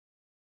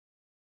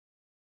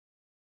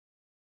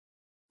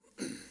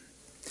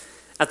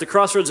At the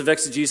crossroads of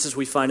exegesis,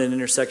 we find an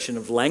intersection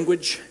of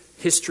language,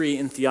 history,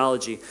 and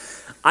theology.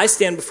 I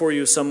stand before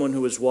you as someone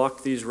who has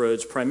walked these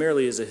roads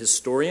primarily as a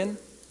historian,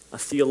 a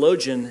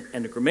theologian,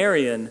 and a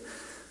grammarian,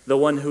 the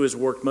one who has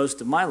worked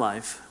most of my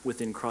life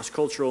within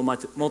cross-cultural,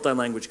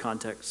 multi-language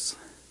contexts.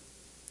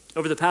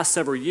 Over the past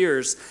several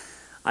years,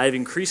 I have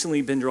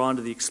increasingly been drawn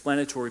to the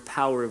explanatory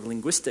power of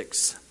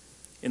linguistics.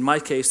 In my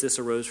case, this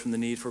arose from the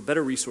need for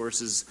better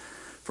resources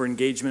for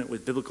engagement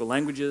with biblical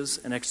languages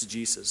and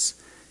exegesis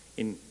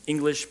in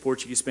English,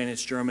 Portuguese,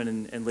 Spanish,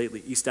 German, and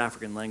lately East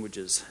African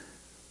languages.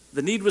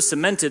 The need was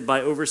cemented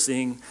by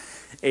overseeing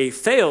a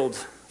failed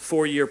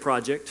 4-year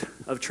project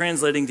of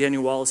translating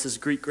Daniel Wallace's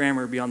Greek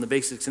grammar beyond the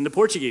basics into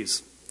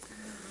Portuguese.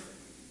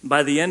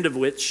 By the end of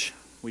which,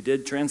 we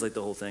did translate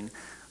the whole thing,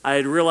 I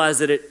had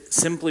realized that it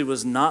simply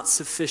was not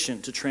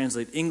sufficient to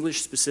translate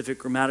English-specific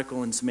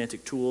grammatical and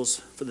semantic tools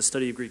for the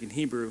study of Greek and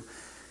Hebrew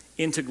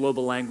into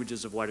global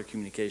languages of wider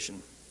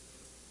communication.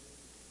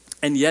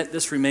 And yet,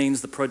 this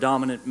remains the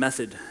predominant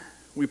method.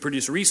 We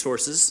produce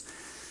resources,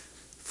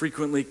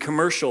 frequently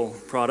commercial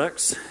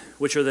products,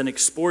 which are then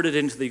exported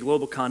into the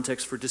global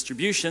context for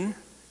distribution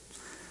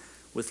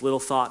with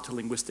little thought to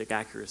linguistic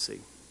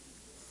accuracy.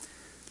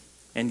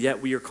 And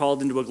yet, we are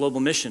called into a global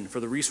mission for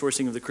the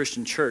resourcing of the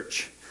Christian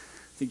church.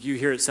 I think you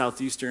here at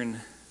Southeastern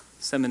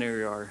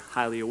Seminary are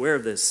highly aware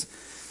of this.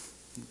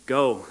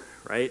 Go,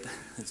 right?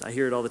 I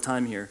hear it all the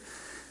time here.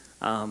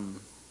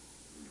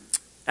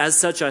 As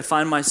such, I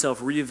find myself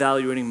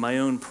reevaluating my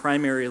own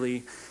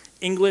primarily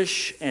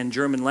English and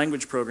German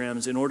language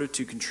programs in order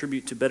to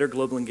contribute to better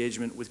global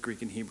engagement with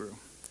Greek and Hebrew.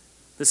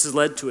 This has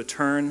led to a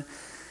turn,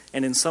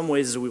 and in some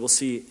ways, as we will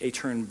see, a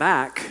turn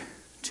back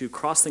to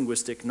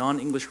cross-linguistic,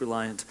 non-English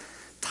reliant,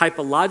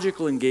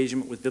 typological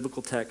engagement with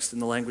biblical text in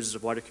the languages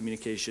of wider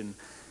communication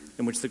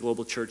in which the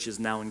global church is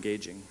now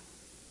engaging.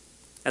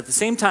 At the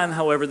same time,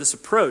 however, this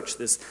approach,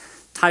 this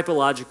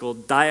typological,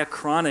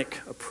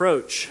 diachronic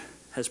approach,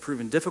 has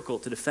proven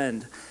difficult to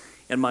defend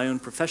in my own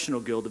professional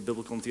guild of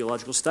biblical and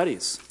theological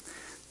studies.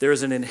 There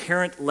is an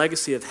inherent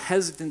legacy of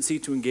hesitancy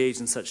to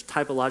engage in such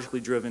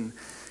typologically driven,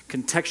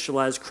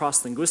 contextualized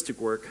cross-linguistic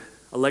work,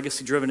 a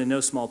legacy driven in no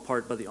small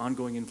part by the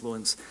ongoing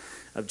influence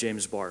of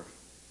James Barr.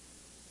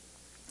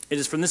 It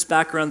is from this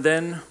background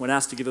then, when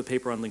asked to give a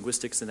paper on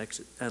linguistics and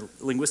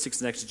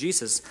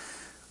exegesis,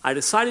 I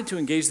decided to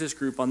engage this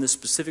group on this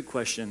specific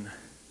question: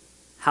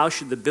 how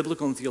should the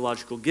Biblical and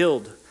Theological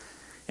Guild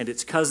and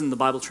its cousin, the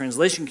Bible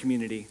translation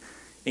community,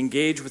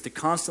 engage with the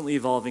constantly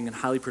evolving and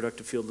highly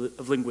productive field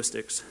of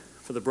linguistics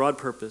for the broad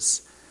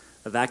purpose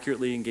of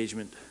accurately engaging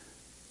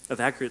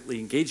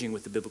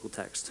with the biblical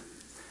text?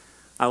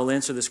 I will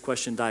answer this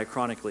question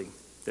diachronically,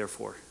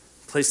 therefore,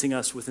 placing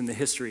us within the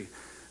history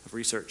of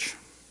research.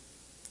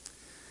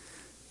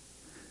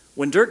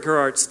 When Dirk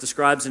Gerarts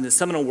describes in his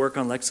seminal work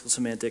on lexical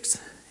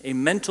semantics a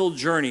mental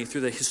journey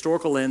through the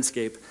historical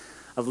landscape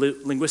of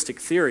linguistic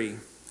theory,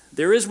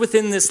 there is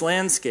within this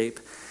landscape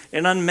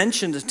an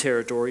unmentioned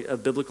territory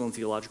of biblical and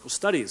theological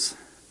studies,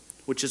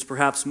 which is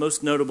perhaps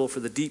most notable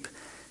for the deep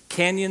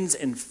canyons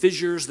and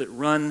fissures that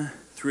run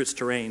through its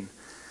terrain.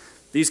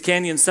 These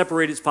canyons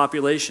separate its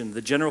population,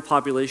 the general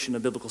population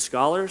of biblical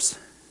scholars,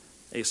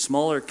 a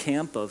smaller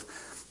camp of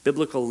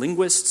biblical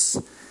linguists,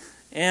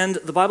 and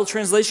the Bible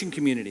translation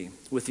community,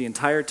 with the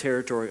entire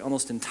territory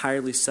almost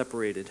entirely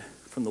separated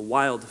from the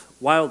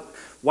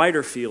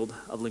wider field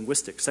of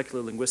linguistics,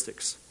 secular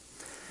linguistics.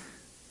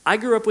 I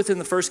grew up within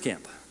the first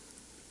camp,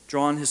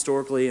 drawn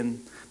historically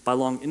and by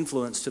long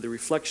influence to the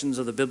reflections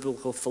of the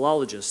biblical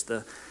philologists,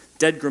 the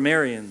dead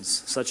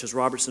grammarians such as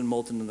Robertson,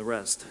 Moulton, and the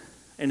rest.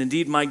 And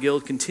indeed, my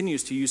guild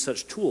continues to use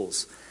such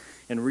tools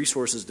and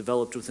resources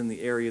developed within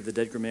the area of the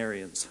dead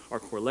grammarians, our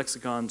core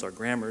lexicons, our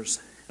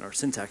grammars, and our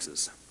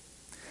syntaxes.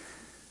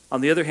 On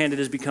the other hand, it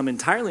has become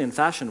entirely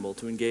unfashionable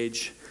to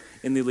engage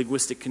in the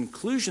linguistic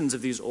conclusions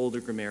of these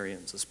older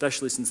grammarians,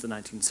 especially since the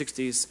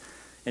 1960s,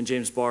 and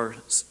James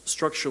Barr's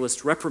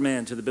structuralist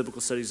reprimand to the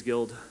Biblical Studies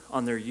Guild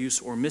on their use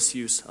or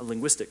misuse of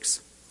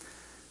linguistics.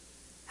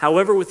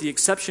 However, with the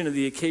exception of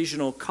the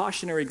occasional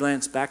cautionary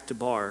glance back to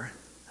Barr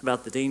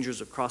about the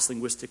dangers of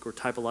cross-linguistic or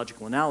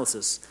typological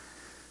analysis,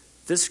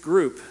 this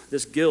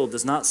guild,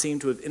 does not seem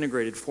to have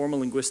integrated formal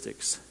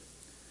linguistics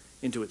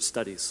into its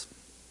studies.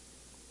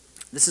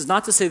 This is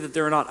not to say that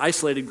there are not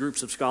isolated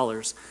groups of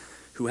scholars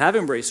who have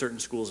embraced certain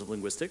schools of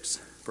linguistics,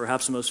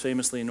 perhaps most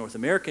famously in North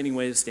America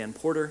anyways, Stan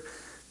Porter,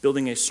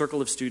 building a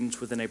circle of students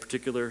within a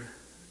particular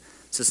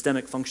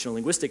systemic functional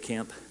linguistic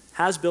camp,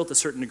 has built a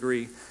certain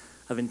degree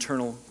of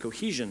internal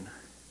cohesion.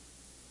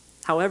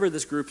 However,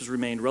 this group has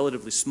remained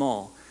relatively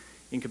small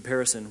in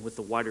comparison with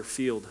the wider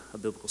field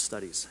of biblical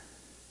studies.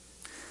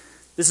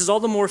 This is all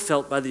the more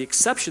felt by the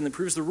exception that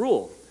proves the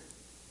rule,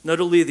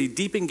 notably the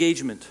deep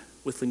engagement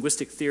with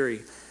linguistic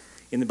theory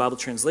in the Bible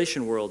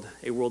translation world,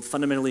 a world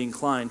fundamentally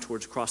inclined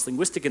towards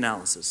cross-linguistic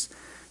analysis,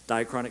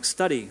 diachronic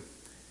study,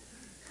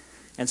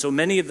 and so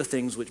many of the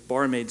things which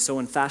Barr made so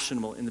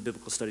unfashionable in the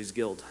Biblical Studies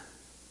Guild.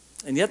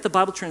 And yet the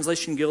Bible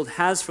Translation Guild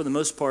has, for the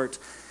most part,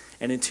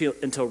 and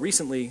until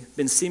recently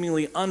been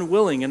seemingly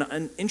unwilling and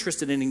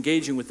uninterested in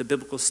engaging with the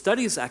biblical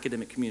studies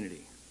academic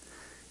community,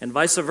 and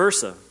vice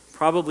versa,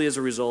 probably as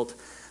a result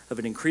of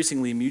an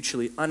increasingly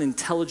mutually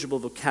unintelligible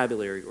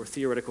vocabulary or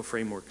theoretical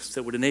frameworks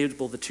that would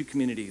enable the two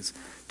communities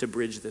to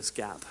bridge this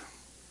gap.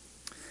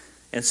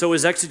 And so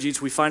as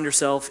exegetes, we find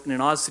ourselves in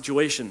an odd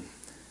situation,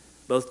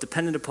 both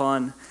dependent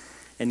upon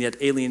and yet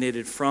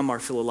alienated from our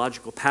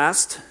philological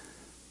past,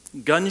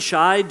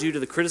 gun-shy due to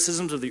the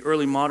criticisms of the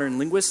early modern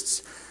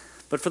linguists,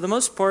 but for the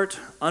most part,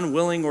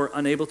 unwilling or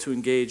unable to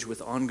engage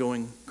with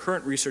ongoing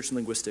current research in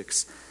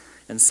linguistics,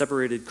 and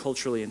separated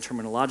culturally and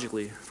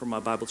terminologically from my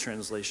Bible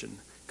translation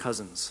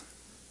cousins.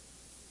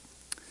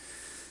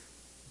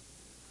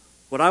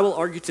 What I will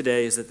argue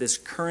today is that this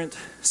current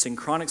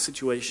synchronic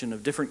situation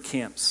of different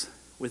camps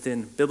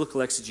within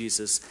biblical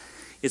exegesis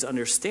is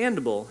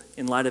understandable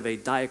in light of a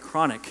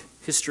diachronic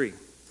history.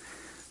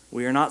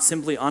 We are not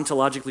simply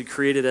ontologically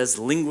created as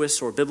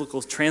linguists or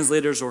biblical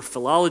translators or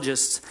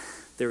philologists.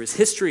 There is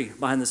history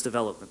behind this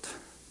development.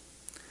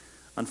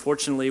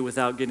 Unfortunately,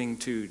 without getting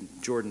too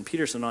Jordan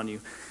Peterson on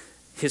you,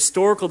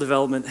 historical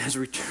development has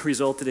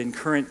resulted in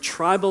current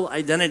tribal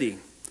identity,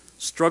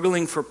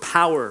 struggling for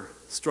power,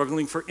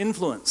 struggling for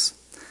influence.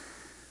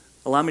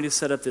 Allow me to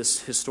set up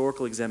this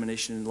historical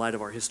examination in light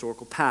of our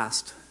historical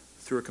past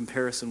through a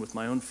comparison with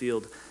my own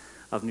field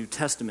of New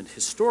Testament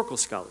historical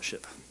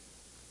scholarship.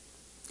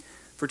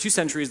 For 2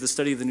 centuries, the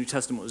study of the New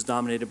Testament was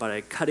dominated by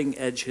a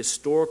cutting-edge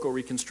historical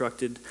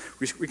reconstruction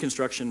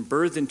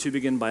birthed in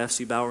Tübingen by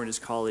F.C. Bauer and his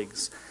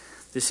colleagues.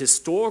 This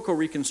historical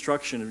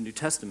reconstruction of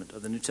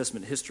the New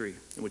Testament history,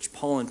 in which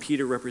Paul and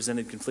Peter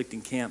represented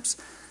conflicting camps,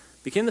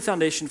 became the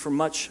foundation for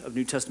much of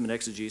New Testament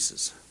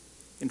exegesis.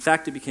 In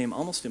fact, it became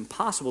almost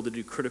impossible to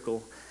do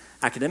critical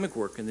academic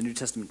work in the New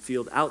Testament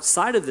field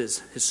outside of this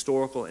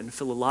historical and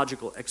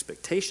philosophical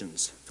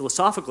expectations.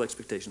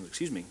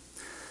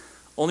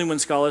 Only when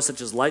scholars such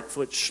as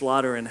Lightfoot,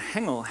 Schlatter, and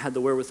Hengel had the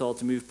wherewithal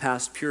to move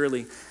past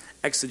purely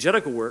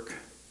exegetical work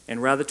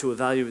and rather to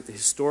evaluate the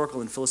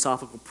historical and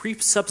philosophical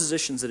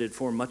presuppositions that had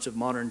formed much of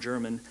modern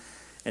German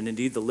and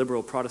indeed the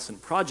liberal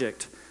Protestant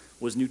project,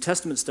 was New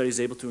Testament studies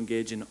able to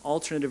engage in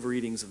alternative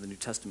readings of the New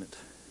Testament.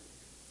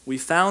 We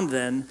found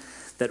then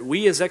that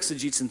we as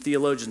exegetes and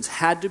theologians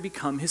had to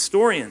become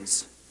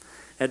historians,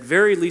 at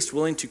very least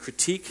willing to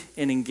critique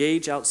and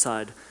engage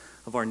outside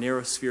of our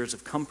narrow spheres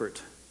of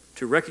comfort,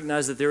 to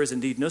recognize that there is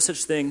indeed no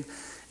such thing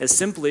as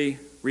simply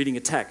reading a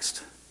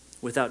text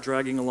without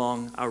dragging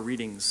along our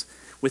readings,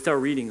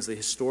 the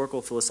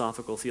historical,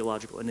 philosophical,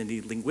 theological, and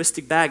indeed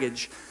linguistic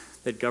baggage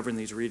that govern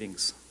these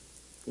readings.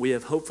 We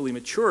have hopefully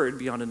matured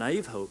beyond a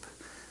naive hope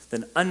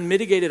that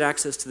unmitigated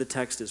access to the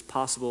text is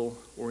possible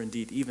or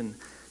indeed even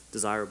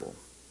desirable.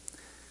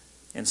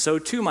 And so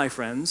too, my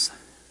friends,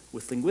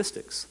 with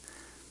linguistics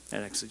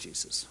and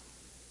exegesis.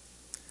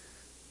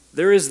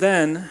 There is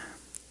then,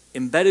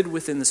 embedded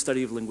within the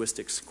study of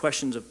linguistics,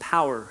 questions of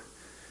power,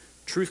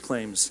 truth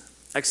claims,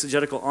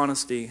 exegetical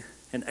honesty,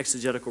 and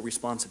exegetical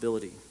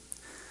responsibility.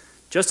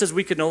 Just as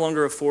we could no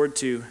longer afford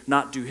to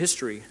not do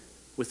history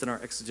within our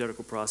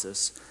exegetical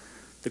process,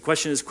 the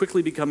question is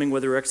quickly becoming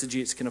whether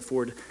exegetes can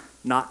afford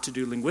not to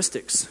do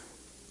linguistics.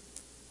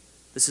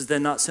 This is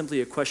then not simply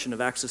a question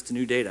of access to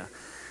new data.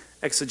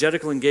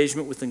 Exegetical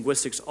engagement with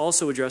linguistics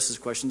also addresses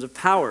questions of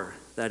power,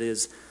 that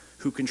is,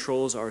 who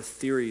controls our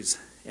theories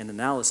and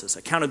analysis.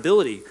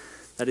 Accountability,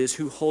 that is,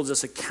 who holds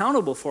us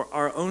accountable for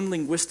our own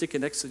linguistic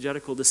and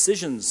exegetical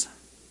decisions.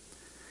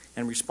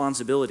 And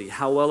responsibility,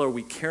 how well are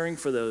we caring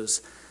for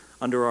those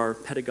under our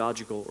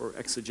pedagogical or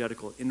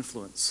exegetical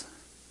influence?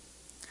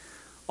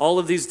 All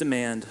of these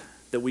demand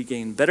that we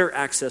gain better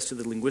access to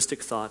the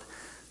linguistic thought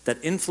that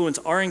influence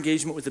our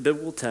engagement with the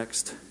biblical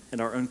text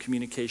and our own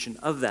communication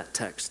of that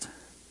text.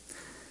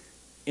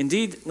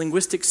 Indeed,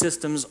 linguistic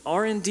systems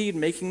are indeed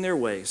making their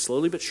way,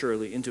 slowly but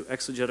surely, into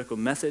exegetical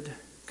method,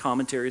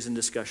 commentaries, and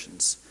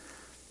discussions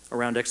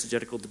around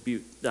exegetical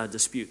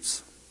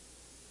disputes.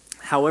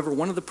 However,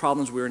 one of the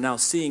problems we are now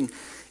seeing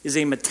is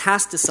a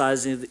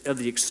metastasizing of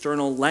the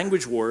external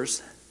language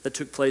wars that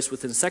took place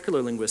within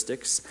secular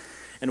linguistics,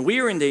 and we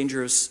are in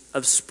danger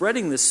of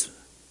spreading this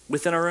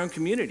within our own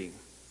community.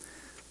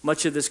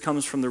 Much of this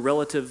comes from the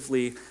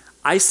relatively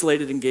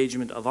isolated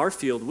engagement of our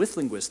field with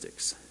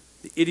linguistics,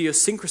 the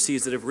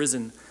idiosyncrasies that have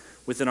risen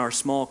within our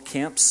small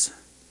camps,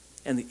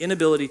 and the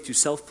inability to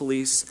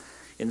self-police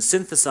and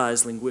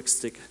synthesize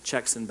linguistic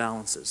checks and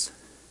balances.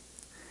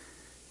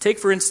 Take,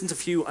 for instance, a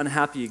few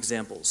unhappy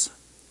examples.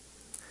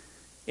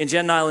 In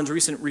Jan Nyland's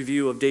recent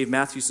review of Dave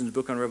Matthewson's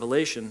book on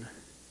Revelation,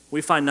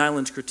 we find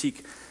Nyland's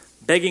critique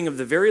begging of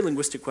the very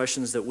linguistic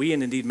questions that we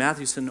and indeed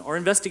Matthewson are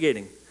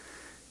investigating.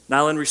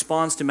 Nyland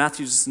responds to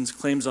Matthewson's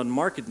claims on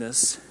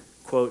markedness,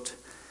 quote,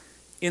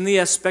 "In the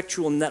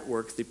aspectual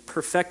network, the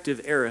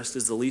perfective aorist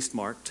is the least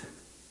marked,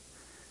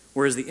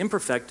 whereas the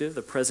imperfective,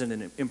 the present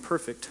and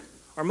imperfect,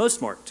 are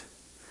most marked.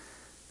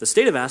 The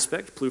state of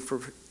aspect,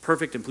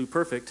 perfect and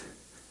pluperfect,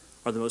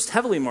 are the most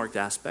heavily marked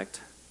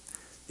aspect.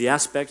 The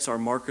aspects are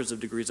markers of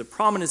degrees of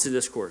prominence in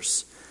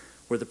discourse,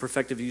 where the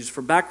perfective is used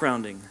for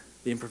backgrounding,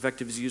 the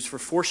imperfective is used for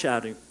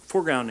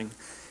foregrounding,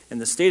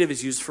 and the stative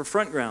is used for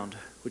front ground,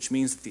 which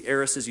means that the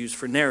aorist is used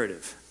for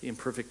narrative. The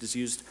imperfect is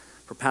used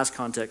for past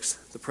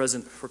context, the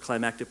present for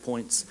climactic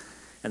points,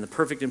 and the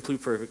perfect and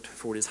pluperfect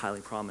for what is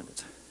highly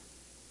prominent.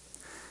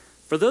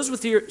 For those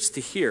with ears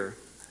to hear,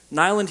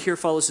 Nyland here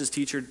follows his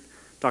teacher,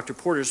 Dr.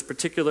 Porter's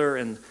particular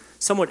and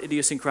somewhat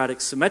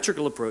idiosyncratic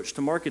symmetrical approach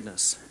to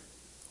markedness.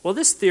 While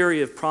this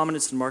theory of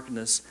prominence and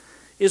markedness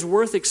is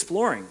worth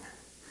exploring,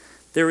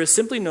 there is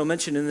simply no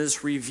mention in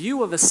this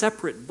review of a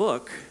separate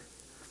book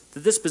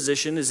that this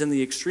position is in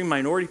the extreme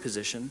minority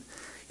position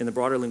in the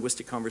broader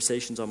linguistic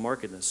conversations on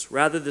markedness.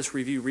 Rather, this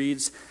review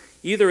reads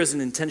either as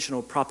an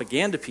intentional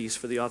propaganda piece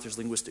for the author's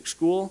linguistic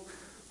school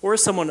or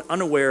as someone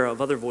unaware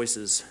of other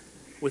voices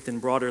within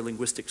broader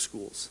linguistic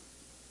schools.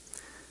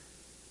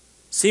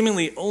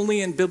 Seemingly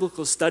only in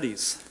biblical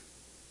studies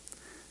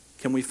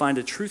can we find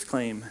a truth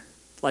claim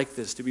like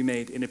this to be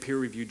made in a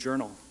peer-reviewed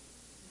journal.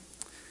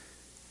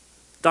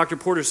 Dr.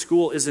 Porter's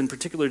school is in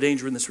particular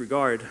danger in this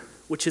regard,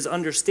 which is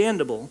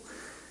understandable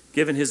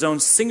given his own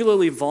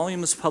singularly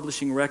voluminous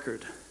publishing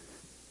record.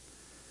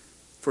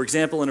 For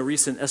example, in a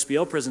recent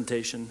SBL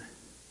presentation,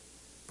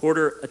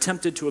 Porter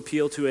attempted to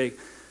appeal to a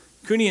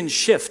Kuhnian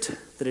shift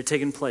that had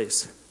taken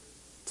place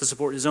to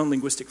support his own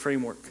linguistic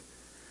framework.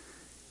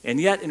 And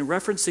yet, in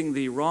referencing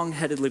the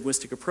wrong-headed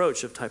linguistic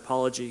approach of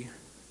typology,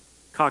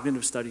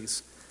 cognitive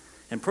studies,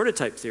 and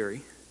prototype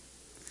theory,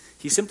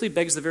 he simply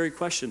begs the very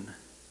question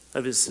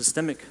of his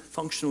systemic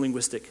functional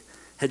linguistic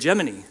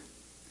hegemony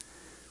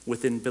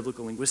within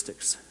biblical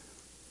linguistics.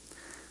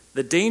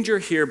 The danger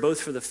here,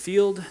 both for the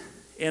field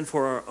and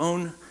for our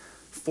own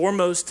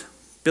foremost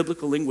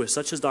biblical linguists,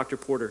 such as Dr.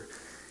 Porter,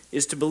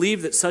 is to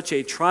believe that such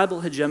a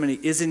tribal hegemony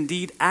is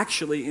indeed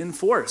actually in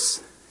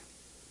force.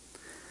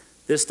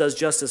 This does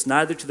justice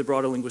neither to the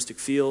broader linguistic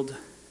field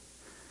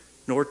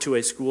nor to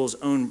a school's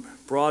own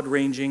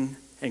broad-ranging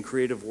and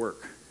creative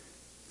work.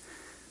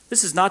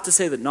 This is not to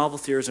say that novel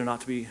theories are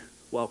not to be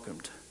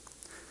welcomed.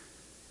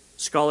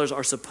 Scholars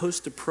are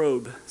supposed to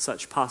probe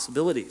such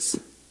possibilities,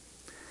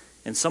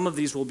 and some of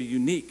these will be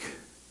unique,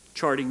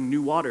 charting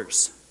new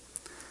waters.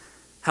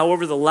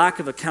 However, the lack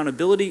of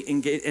accountability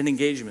and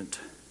engagement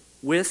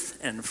with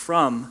and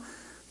from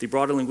the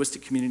broader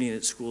linguistic community and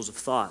its schools of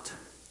thought,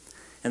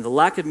 and the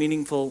lack of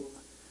meaningful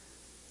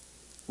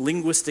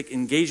linguistic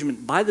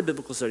engagement by the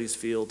biblical studies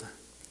field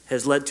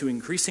has led to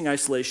increasing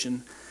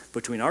isolation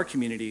between our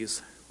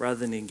communities rather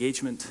than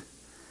engagement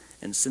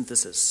and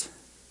synthesis.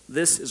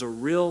 This is a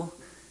real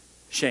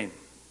shame.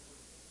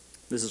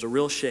 This is a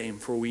real shame,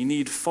 for we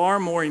need far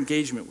more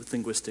engagement with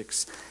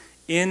linguistics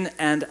in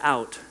and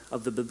out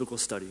of the biblical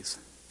studies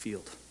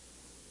field.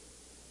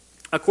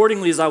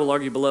 Accordingly, as I will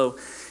argue below,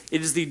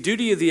 it is the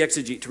duty of the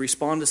exegete to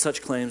respond to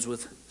such claims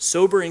with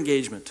sober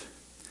engagement,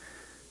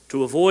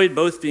 to avoid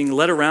both being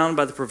led around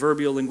by the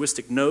proverbial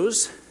linguistic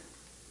nose,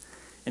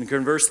 and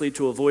conversely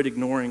to avoid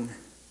ignoring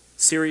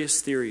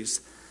serious theories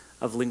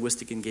of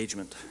linguistic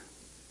engagement.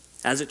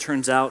 As it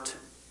turns out,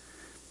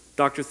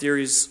 Dr.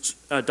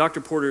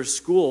 Porter's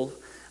school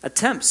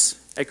attempts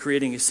at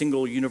creating a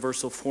single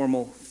universal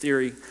formal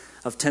theory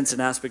of tense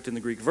and aspect in the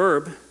Greek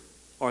verb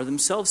are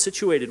themselves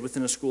situated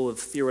within a school of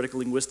theoretical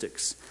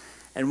linguistics.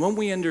 And when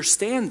we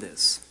understand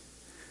this,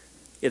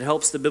 it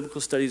helps the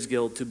Biblical Studies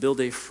Guild to build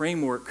a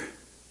framework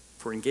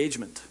for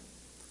engagement,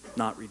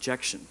 not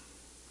rejection.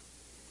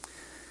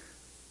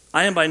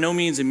 I am by no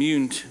means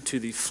immune to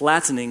the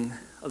flattening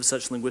of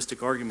such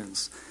linguistic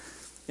arguments.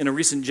 In a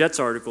recent JETS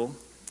article,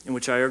 in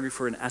which I argue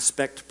for an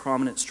aspect,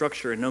 prominent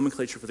structure, and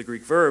nomenclature for the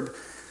Greek verb,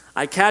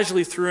 I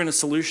casually threw in a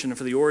solution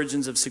for the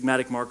origins of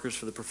sigmatic markers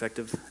for the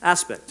perfective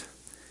aspect,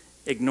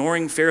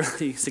 ignoring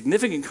fairly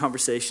significant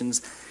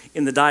conversations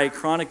in the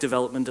diachronic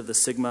development of the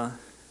sigma,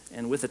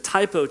 and with a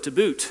typo to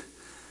boot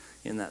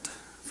in that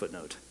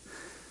footnote.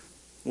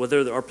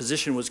 Whether our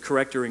position was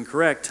correct or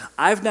incorrect,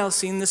 I've now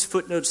seen this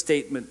footnote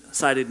statement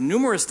cited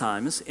numerous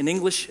times in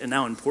English and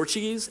now in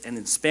Portuguese and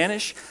in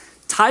Spanish,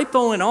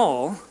 typo and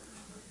all,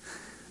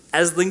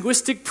 as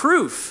linguistic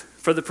proof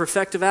for the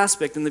perfective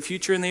aspect in the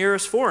future in the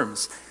aorist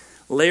forms,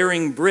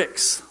 layering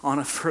bricks on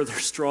a further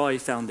strawy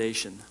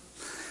foundation.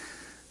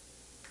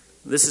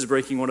 This is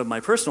breaking one of my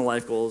personal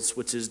life goals,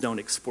 which is don't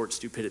export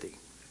stupidity.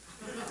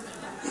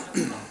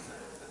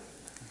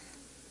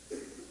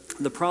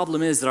 The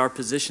problem is that our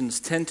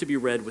positions tend to be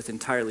read with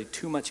entirely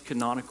too much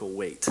canonical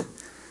weight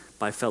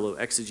by fellow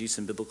exegetes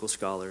and biblical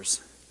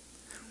scholars.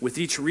 With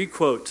each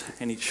requote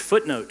and each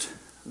footnote,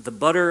 the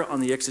butter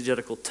on the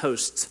exegetical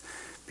toast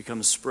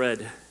becomes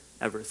spread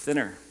ever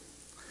thinner.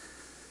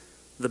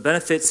 The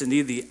benefits,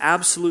 indeed the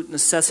absolute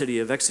necessity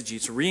of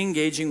exegetes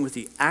re-engaging with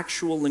the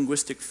actual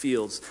linguistic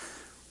fields,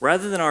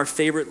 rather than our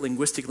favorite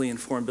linguistically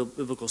informed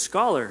biblical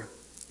scholar,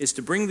 is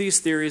to bring these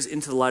theories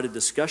into the light of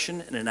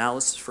discussion and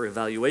analysis for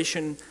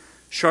evaluation,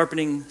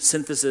 sharpening,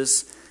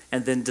 synthesis,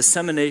 and then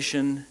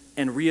dissemination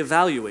and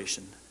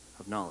reevaluation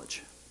of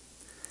knowledge.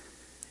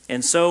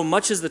 And so,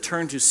 much as the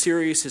turn to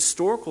serious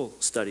historical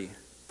study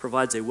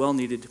provided a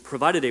well-needed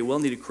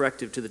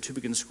corrective to the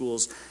Tübingen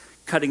School's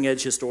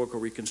cutting-edge historical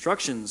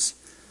reconstructions,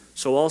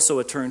 so also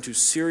a turn to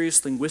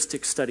serious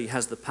linguistic study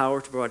has the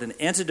power to provide an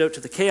antidote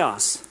to the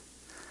chaos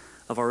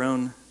of our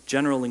own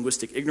general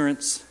linguistic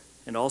ignorance,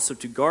 and also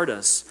to guard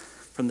us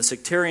from the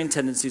sectarian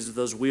tendencies of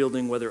those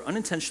wielding, whether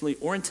unintentionally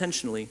or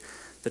intentionally,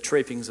 the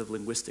trappings of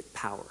linguistic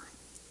power.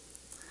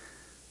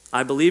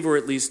 I believe, or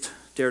at least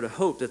dare to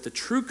hope, that the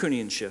true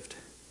Kuhnian shift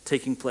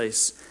taking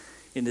place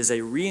is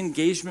a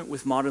re-engagement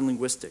with modern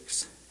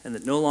linguistics, and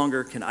that no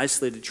longer can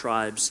isolated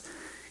tribes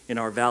in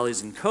our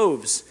valleys and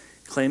coves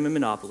claim a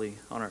monopoly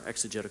on our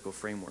exegetical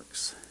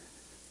frameworks.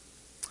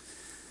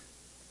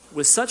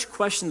 With such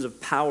questions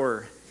of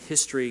power,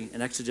 history,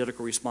 and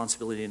exegetical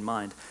responsibility in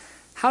mind,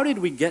 how did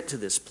we get to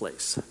this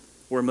place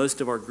where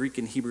most of our Greek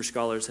and Hebrew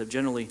scholars have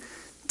generally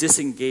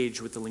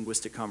disengaged with the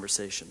linguistic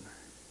conversation?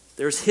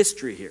 There's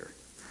history here,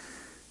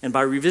 and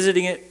by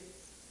revisiting it,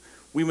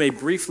 we may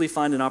briefly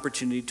find an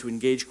opportunity to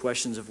engage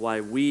questions of why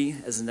we,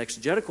 as an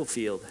exegetical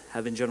field,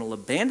 have in general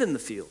abandoned the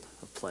field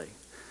of play,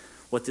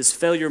 what this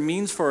failure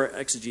means for our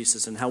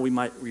exegesis, and how we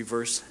might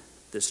reverse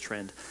this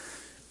trend.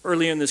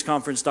 Earlier in this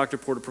conference, Dr.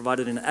 Porter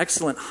provided an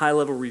excellent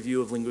high-level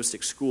review of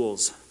linguistic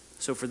schools.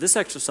 So for this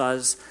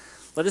exercise,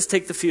 let us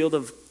take the field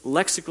of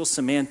lexical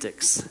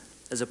semantics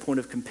as a point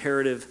of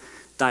comparative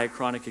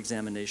diachronic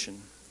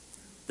examination.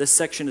 This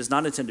section is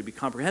not intended to be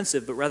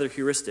comprehensive, but rather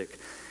heuristic,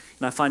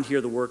 and I find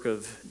here the work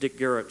of Dick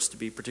Gerhardt to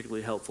be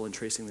particularly helpful in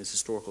tracing these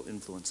historical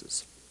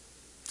influences.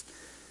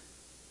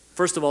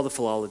 First of all, the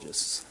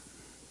philologists.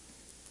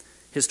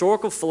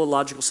 Historical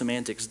philological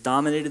semantics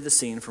dominated the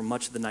scene for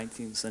much of the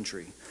 19th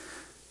century.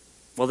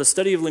 While the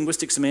study of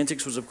linguistic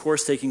semantics was, of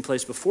course, taking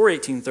place before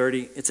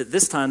 1830, it's at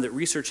this time that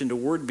research into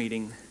word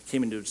meaning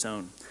came into its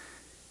own.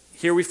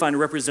 Here we find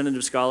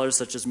representative scholars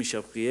such as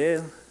Michel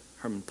Priel,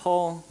 Hermann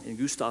Paul, and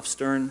Gustav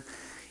Stern.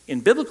 In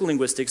biblical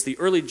linguistics, the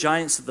early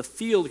giants of the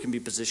field can be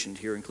positioned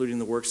here, including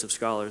the works of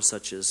scholars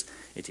such as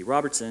A.T.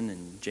 Robertson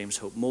and James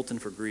Hope Moulton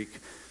for Greek,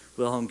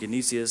 Wilhelm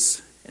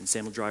Genesius, and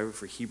Samuel Driver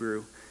for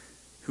Hebrew,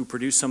 who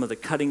produced some of the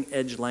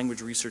cutting-edge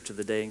language research of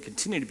the day and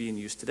continue to be in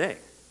use today.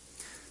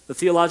 The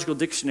theological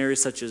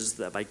dictionaries such as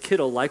that by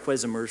Kittel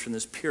likewise emerged from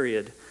this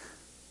period.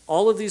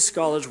 All of these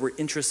scholars were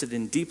interested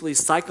in deeply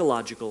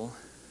psychological,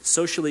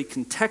 socially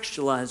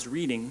contextualized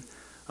reading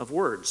of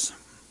words.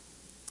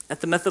 At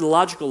the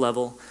methodological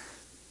level,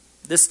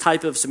 this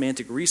type of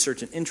semantic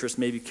research and interest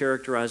may be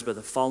characterized by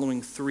the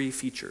following three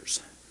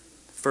features.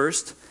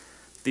 First,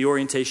 the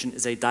orientation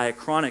is a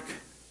diachronic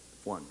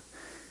one,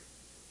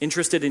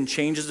 interested in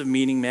changes of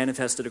meaning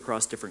manifested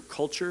across different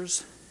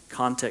cultures,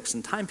 contexts,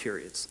 and time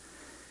periods.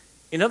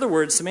 In other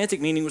words, semantic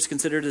meaning was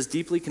considered as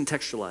deeply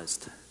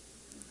contextualized.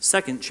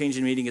 Second, change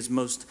in meaning is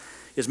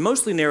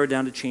mostly narrowed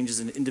down to changes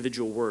in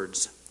individual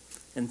words.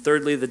 And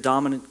thirdly, the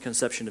dominant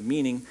conception of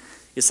meaning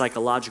is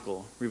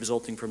psychological,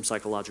 resulting from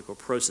psychological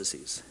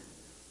processes.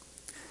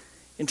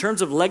 In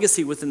terms of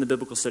legacy within the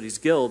Biblical Studies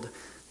Guild,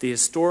 the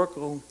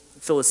historical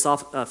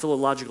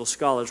philological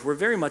scholars were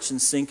very much in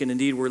sync and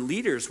indeed were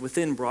leaders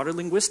within broader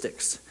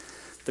linguistics.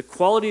 The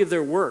quality of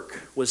their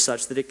work was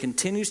such that it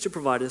continues to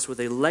provide us with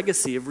a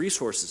legacy of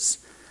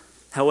resources.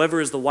 However,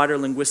 as the wider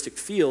linguistic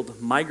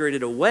field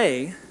migrated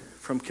away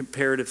from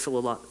comparative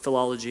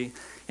philology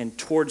and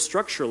toward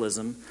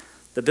structuralism,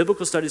 the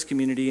biblical studies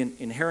community,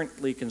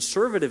 inherently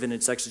conservative in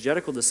its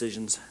exegetical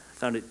decisions,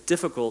 found it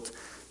difficult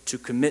to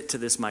commit to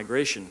this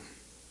migration.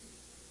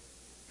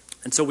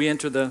 And so we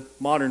enter the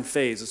modern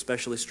phase,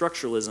 especially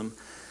structuralism.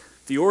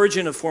 The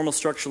origin of formal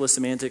structuralist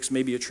semantics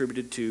may be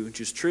attributed to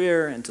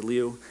Justrier and to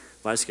Leo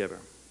Weisgerber,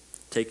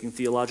 taking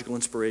theoretical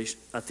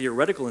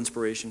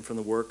inspiration from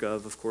the work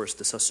of course,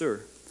 de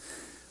Saussure.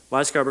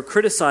 Weisgerber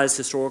criticized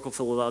historical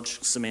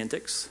philological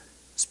semantics,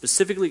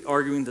 specifically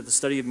arguing that the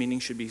study of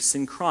meaning should be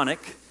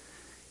synchronic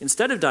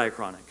instead of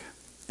diachronic,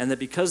 and that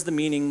because the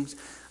meaning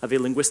of a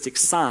linguistic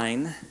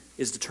sign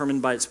is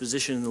determined by its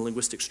position in the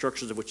linguistic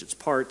structures of which it's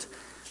part,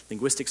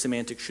 linguistic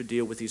semantics should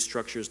deal with these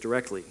structures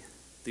directly.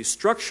 The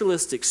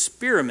structuralist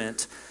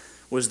experiment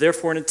was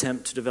therefore an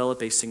attempt to develop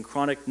a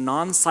synchronic,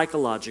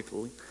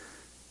 non-psychological,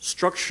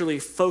 structurally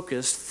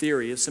focused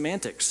theory of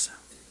semantics.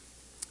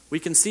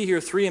 We can see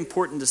here three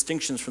important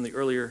distinctions from the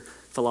earlier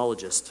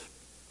philologist.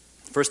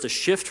 First, a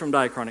shift from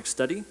diachronic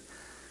study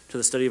to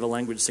the study of a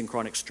language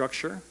synchronic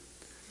structure.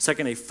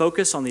 Second, a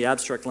focus on the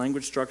abstract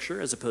language structure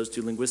as opposed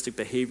to linguistic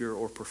behavior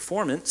or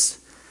performance.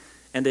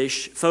 And a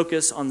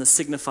focus on the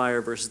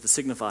signifier versus the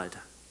signified.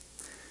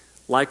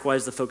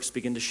 Likewise, the focus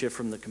began to shift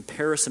from the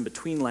comparison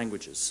between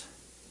languages.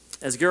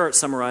 As Gerhardt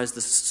summarized, the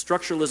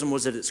structuralism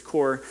was at its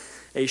core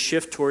a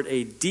shift toward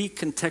a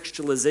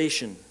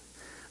decontextualization,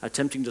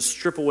 attempting to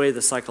strip away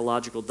the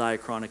psychological,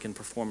 diachronic, and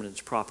performance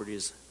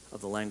properties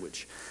of the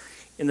language.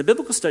 In the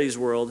biblical studies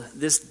world,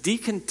 this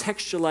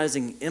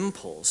decontextualizing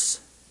impulse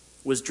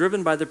was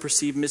driven by the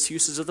perceived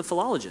misuses of the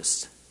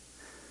philologists.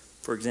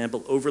 For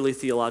example, overly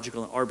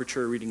theological and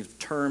arbitrary readings of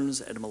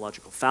terms,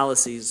 etymological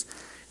fallacies,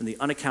 and the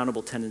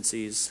unaccountable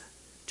tendencies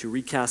to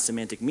recast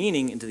semantic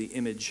meaning into the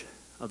image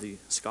of the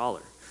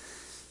scholar.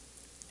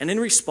 And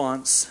in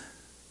response,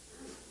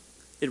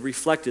 this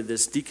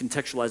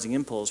decontextualizing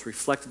impulse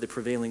reflected the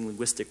prevailing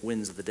linguistic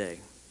winds of the day.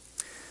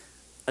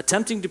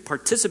 Attempting to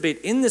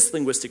participate in this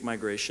linguistic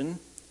migration,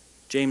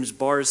 James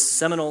Barr's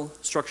seminal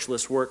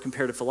structuralist work,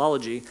 Comparative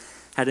Philology,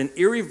 had an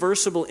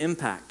irreversible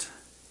impact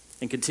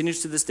and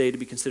continues to this day to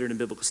be considered in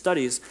biblical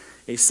studies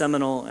a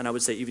seminal and I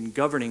would say even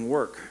governing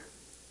work.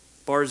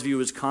 Barr's view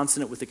is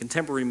consonant with the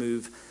contemporary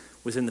move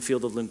within the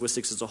field of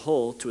linguistics as a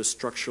whole to a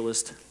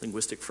structuralist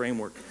linguistic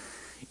framework.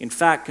 In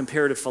fact,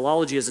 comparative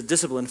philology as a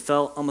discipline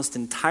fell almost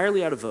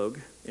entirely out of vogue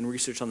in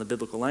research on the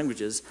biblical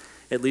languages,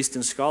 at least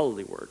in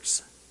scholarly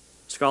works.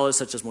 Scholars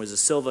such as Moises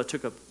Silva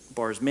took up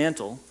Barr's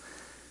mantle,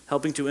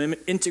 helping to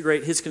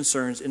integrate his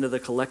concerns into the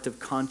collective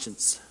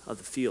conscience of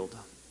the field.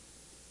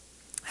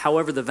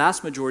 However, the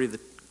vast majority of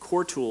the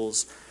core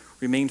tools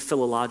remained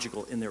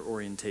philological in their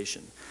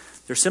orientation.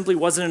 There simply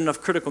wasn't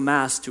enough critical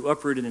mass to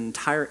uproot an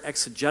entire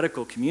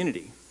exegetical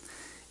community.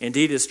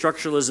 Indeed, as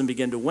structuralism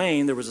began to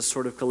wane, there was a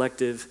sort of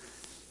collective,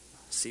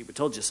 see, we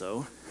told you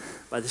so,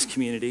 by this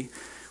community,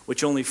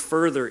 which only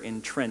further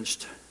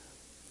entrenched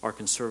our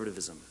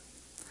conservatism.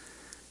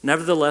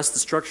 Nevertheless, the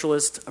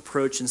structuralist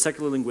approach in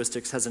secular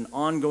linguistics has an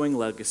ongoing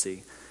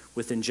legacy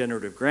within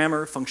generative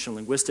grammar, functional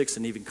linguistics,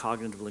 and even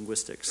cognitive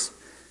linguistics.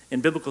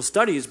 In biblical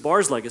studies,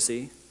 Barr's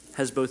legacy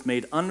has both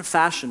made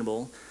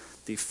unfashionable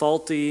the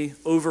faulty,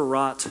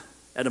 overwrought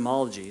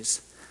etymologies,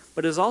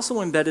 but has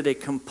also embedded a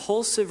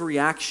compulsive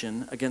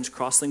reaction against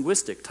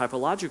cross-linguistic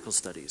typological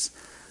studies.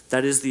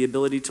 That is, the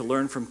ability to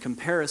learn from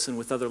comparison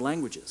with other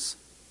languages.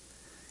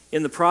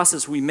 In the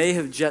process, we may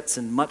have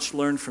jettisoned much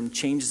learned from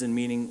changes in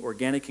meaning,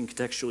 organic and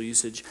contextual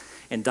usage,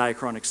 and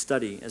diachronic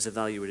study as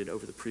evaluated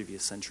over the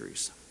previous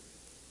centuries.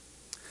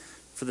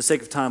 For the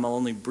sake of time, I'll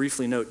only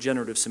briefly note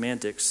generative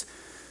semantics,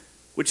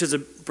 which is a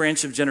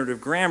branch of generative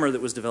grammar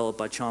that was developed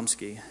by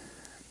Chomsky.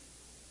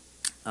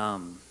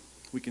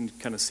 We can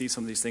kind of see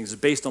some of these things.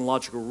 It's based on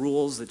logical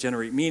rules that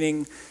generate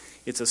meaning.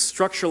 It's a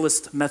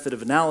structuralist method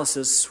of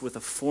analysis with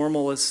a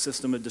formalist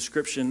system of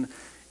description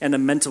and a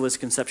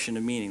mentalist conception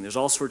of meaning. There's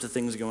all sorts of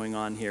things going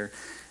on here.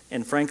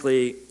 And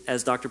frankly,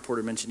 as Dr.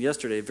 Porter mentioned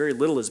yesterday, very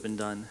little has been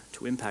done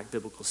to impact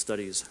biblical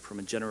studies from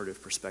a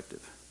generative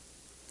perspective.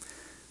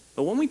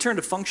 But when we turn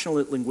to functional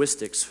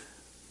linguistics,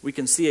 we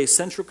can see a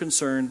central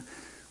concern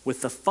with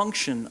the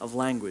function of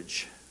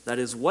language. That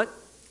is, what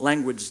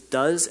language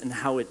does and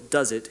how it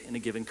does it in a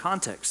given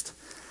context.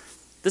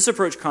 This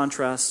approach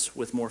contrasts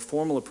with more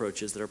formal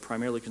approaches that are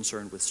primarily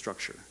concerned with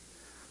structure.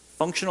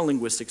 Functional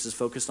linguistics is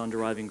focused on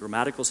deriving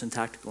grammatical,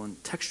 syntactical,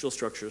 and textual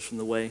structures from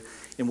the way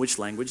in which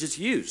language is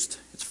used.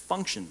 It's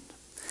functioned.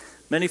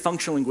 Many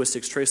functional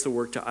linguistics trace their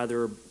work to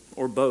either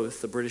or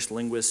both the British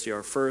linguist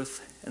J.R.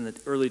 Firth and the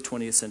early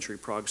 20th century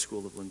Prague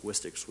School of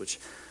Linguistics, which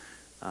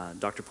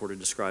Dr. Porter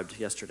described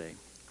yesterday.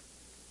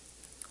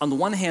 On the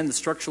one hand, the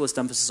structuralist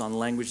emphasis on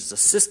language as a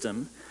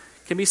system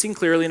can be seen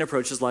clearly in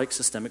approaches like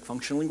systemic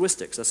functional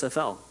linguistics,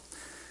 SFL.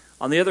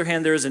 On the other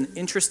hand, there is an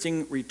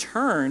interesting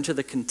return to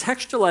the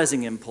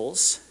contextualizing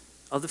impulse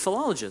of the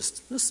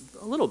philologist, just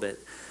a little bit,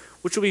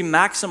 which will be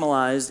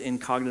maximalized in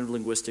cognitive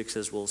linguistics,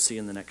 as we'll see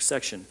in the next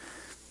section.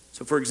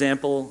 So, for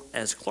example,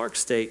 as Clark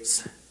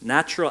states,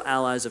 natural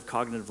allies of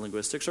cognitive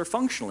linguistics are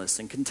functionalists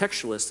and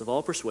contextualists of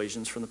all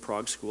persuasions from the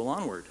Prague School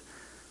onward.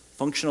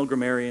 Functional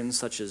grammarians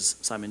such as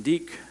Simon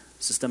Dieck,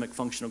 systemic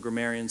functional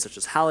grammarians such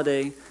as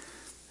Halliday,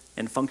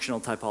 and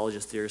functional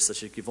typologist theorists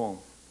such as Givon.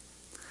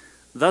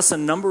 Thus, a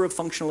number of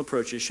functional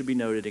approaches should be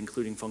noted,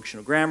 including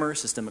functional grammar,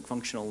 systemic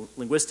functional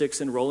linguistics,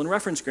 and role and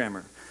reference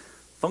grammar.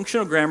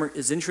 Functional grammar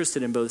is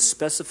interested in both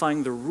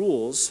specifying the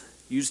rules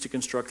used to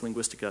construct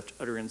linguistic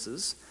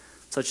utterances,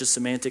 such as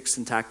semantic,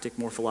 syntactic,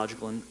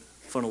 morphological, and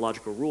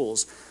phonological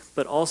rules,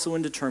 but also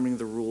in determining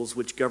the rules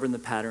which govern the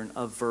pattern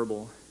of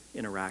verbal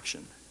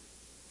interaction.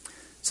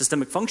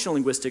 Systemic functional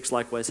linguistics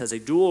likewise has a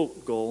dual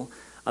goal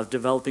of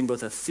developing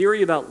both a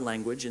theory about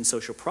language and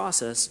social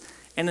process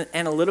and an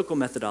analytical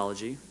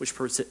methodology which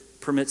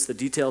permits the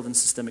detailed and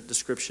systemic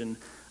description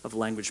of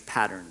language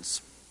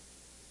patterns.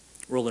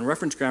 Role and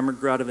reference grammar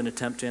grew out of an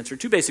attempt to answer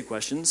two basic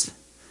questions.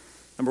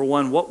 Number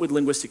one, what would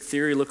linguistic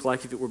theory look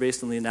like if it were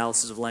based on the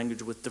analysis of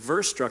language with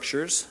diverse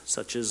structures,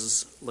 such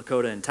as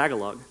Lakota and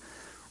Tagalog,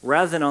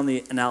 rather than on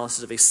the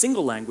analysis of a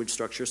single language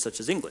structure, such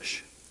as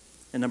English?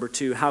 And number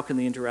two, how can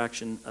the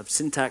interaction of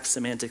syntax,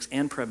 semantics,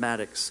 and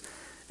pragmatics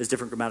as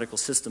different grammatical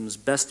systems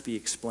best be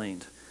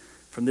explained?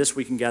 From this,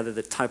 we can gather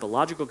that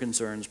typological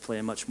concerns play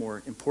a much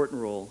more important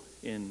role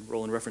in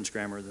role and reference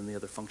grammar than the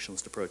other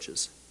functionalist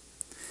approaches.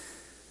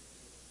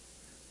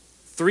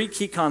 Three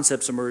key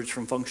concepts emerged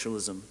from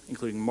functionalism,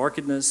 including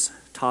markedness,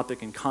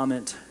 topic and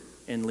comment,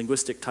 and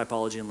linguistic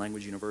typology and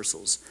language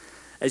universals.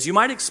 As you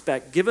might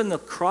expect, given the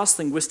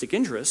cross-linguistic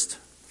interest,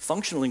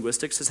 functional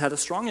linguistics has had a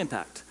strong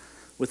impact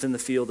within the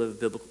field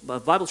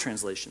of Bible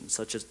translation,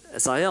 such as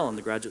SIL and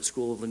the Graduate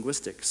School of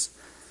Linguistics.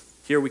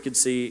 Here we could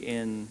see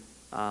in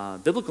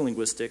biblical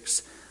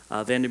linguistics,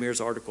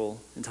 Vandermeer's article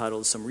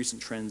entitled Some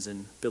Recent Trends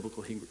in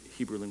Biblical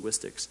Hebrew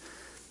Linguistics.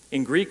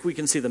 In Greek, we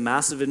can see the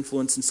massive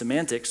influence in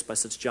semantics by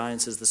such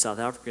giants as the South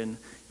African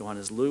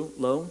Johannes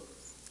Low.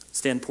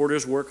 Stan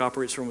Porter's work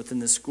operates from within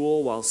this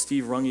school, while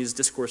Steve Runge's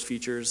discourse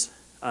features,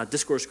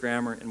 discourse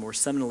grammar, and more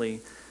seminally,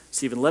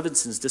 Stephen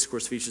Levinson's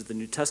discourse features of the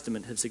New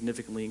Testament have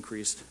significantly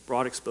increased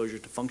broad exposure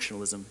to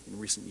functionalism in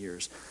recent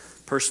years.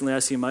 Personally, I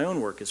see my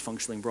own work as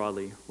functioning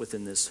broadly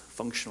within this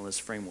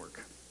functionalist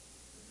framework.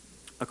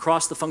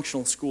 Across the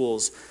functional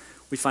schools,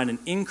 we find an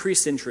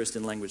increased interest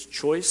in language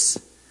choice,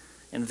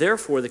 and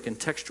therefore the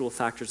contextual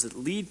factors that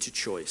lead to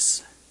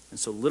choice. And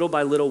so little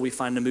by little, we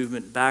find a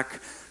movement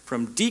back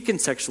from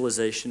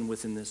decontextualization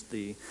within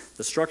the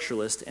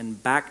structuralist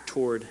and back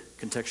toward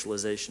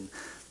contextualization.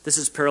 This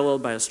is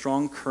paralleled by a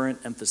strong current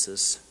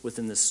emphasis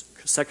within this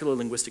secular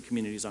linguistic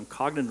communities on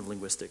cognitive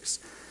linguistics,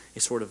 a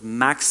sort of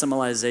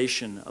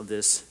maximalization of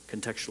this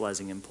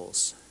contextualizing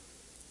impulse.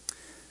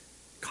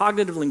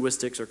 Cognitive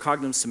linguistics, or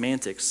cognitive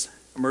semantics,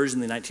 emerged in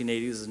the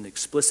 1980s as an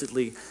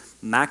explicitly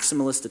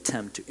maximalist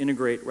attempt to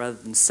integrate rather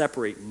than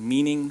separate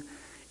meaning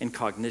and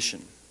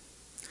cognition.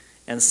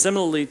 And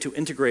similarly, to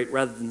integrate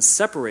rather than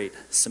separate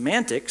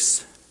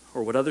semantics,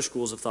 or what other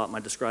schools of thought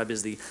might describe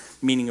as the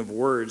meaning of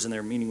words and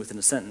their meaning within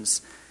a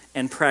sentence,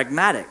 and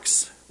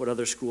pragmatics, what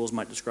other schools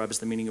might describe as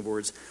the meaning of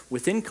words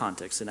within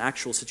context in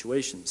actual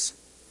situations.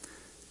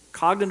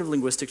 Cognitive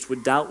linguistics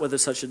would doubt whether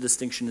such a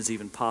distinction is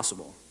even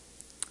possible.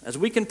 As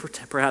we can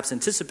perhaps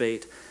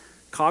anticipate,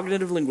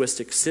 cognitive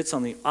linguistics sits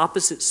on the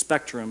opposite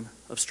spectrum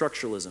of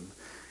structuralism,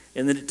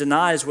 in that it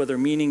denies whether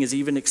meaning is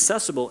even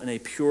accessible in a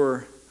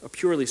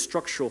purely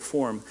structural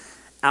form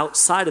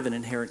outside of an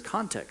inherent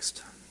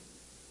context.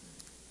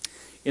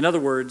 In other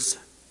words,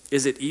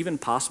 is it even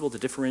possible to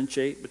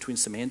differentiate between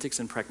semantics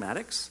and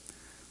pragmatics?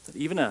 Is that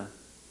even a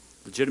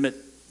legitimate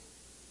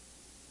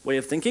way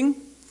of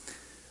thinking?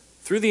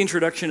 Through the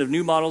introduction of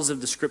new models of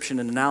description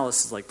and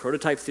analysis like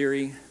prototype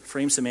theory,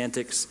 frame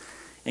semantics,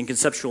 and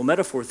conceptual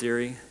metaphor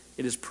theory,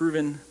 it is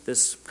proven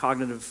this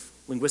cognitive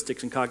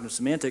linguistics and cognitive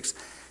semantics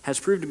has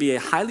proved to be a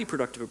highly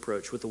productive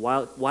approach with a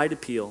wide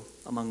appeal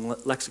among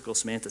lexical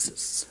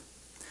semanticists.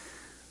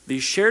 The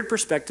shared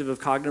perspective of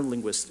cognitive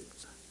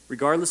linguistics,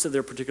 regardless of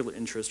their particular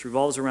interest,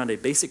 revolves around a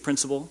basic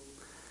principle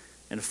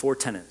and 4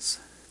 tenets.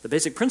 The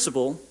basic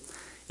principle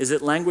is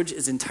that language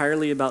is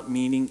entirely about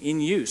meaning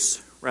in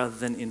use rather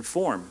than in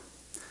form.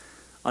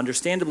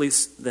 Understandably,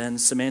 then,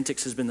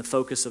 semantics has been the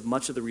focus of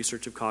much of the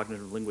research of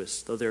cognitive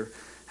linguists, though there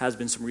has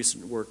been some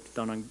recent work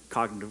done on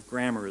cognitive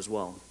grammar as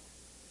well.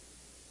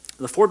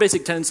 The 4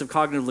 basic tenets of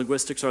cognitive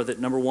linguistics are that,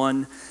 number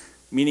 1,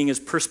 meaning is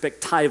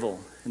perspectival,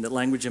 and that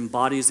language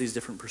embodies these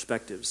different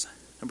perspectives.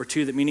 Number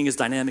 2, that meaning is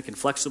dynamic and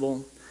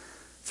flexible.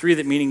 3,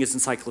 that meaning is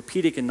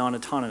encyclopedic and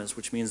non-autonomous,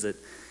 which means that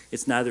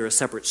it's neither a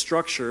separate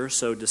structure,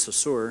 so de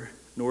Saussure,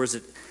 nor is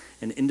it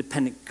an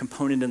independent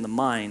component in the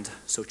mind,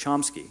 so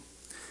Chomsky.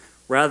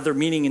 Rather,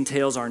 meaning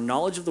entails our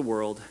knowledge of the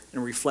world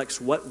and reflects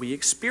what we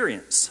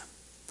experience.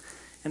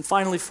 And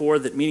finally, 4,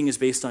 that meaning is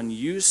based on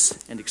use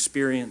and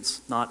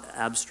experience, not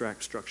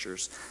abstract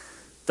structures.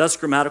 Thus,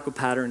 grammatical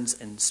patterns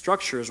and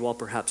structures, while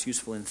perhaps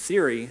useful in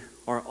theory,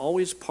 are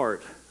always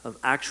part of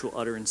actual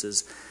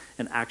utterances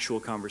and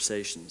actual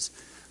conversations.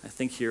 I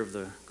think here of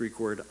the Greek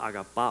word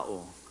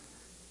agapao.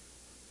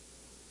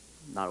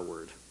 Not a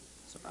word.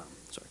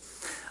 Sorry.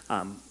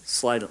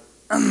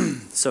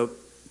 So,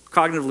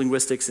 cognitive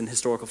linguistics and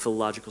historical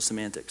philological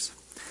semantics.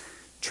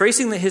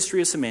 Tracing the history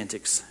of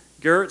semantics,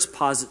 Geertz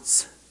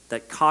posits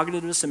that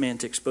cognitive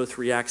semantics both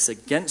reacts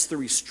against the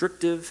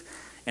restrictive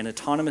and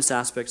autonomous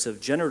aspects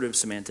of generative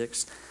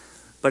semantics,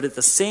 but at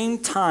the same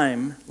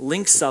time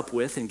links up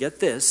with, and get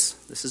this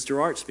is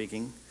Girard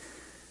speaking,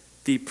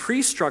 the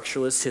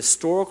pre-structuralist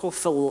historical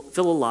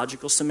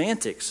philological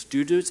semantics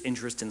due to its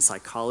interest in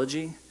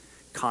psychology,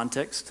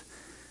 context,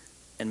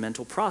 and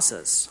mental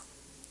process.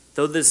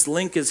 Though this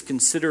link is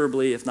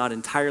considerably, if not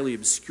entirely,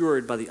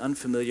 obscured by the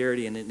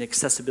unfamiliarity and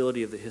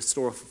inaccessibility of the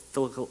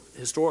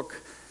historic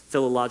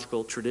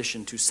philological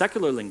tradition to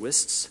secular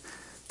linguists,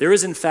 there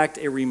is in fact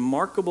a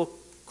remarkable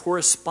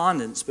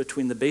correspondence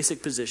between the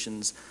basic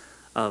positions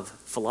of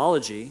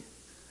philology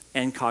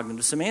and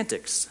cognitive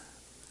semantics.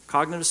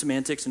 Cognitive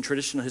semantics and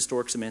traditional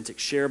historic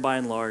semantics share, by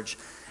and large,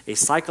 a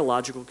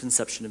psychological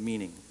conception of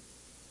meaning.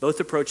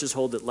 Both approaches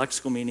hold that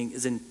lexical meaning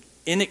is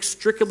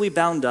inextricably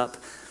bound up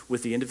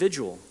with the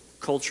individual,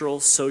 cultural,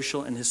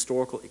 social, and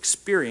historical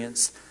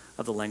experience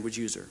of the language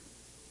user.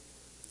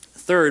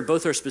 Third,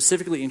 both are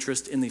specifically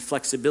interested in the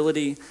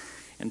flexibility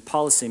and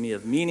polysemy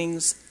of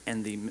meanings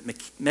and the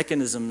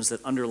mechanisms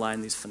that underlie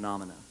these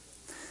phenomena.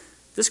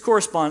 This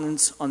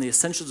correspondence on the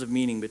essentials of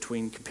meaning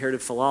between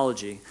comparative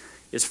philology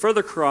is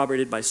further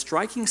corroborated by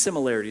striking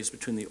similarities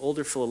between the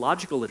older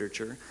philological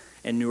literature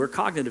and newer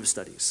cognitive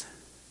studies.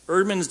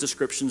 Erdmann's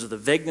descriptions of the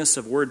vagueness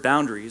of word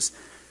boundaries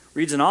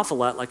reads an awful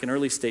lot like an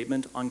early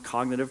statement on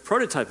cognitive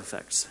prototype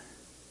effects.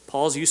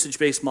 Paul's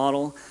usage-based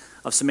model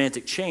of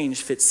semantic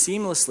change fits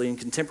seamlessly in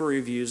contemporary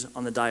views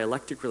on the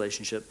dialectic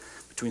relationship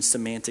between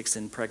semantics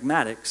and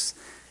pragmatics,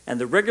 and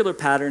the regular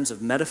patterns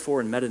of metaphor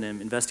and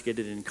metonym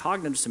investigated in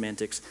cognitive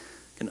semantics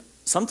can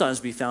sometimes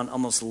be found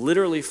almost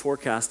literally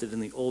forecasted in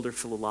the older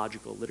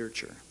philological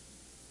literature.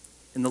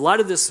 In the light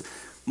of this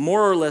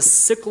more or less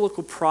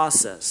cyclical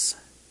process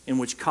in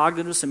which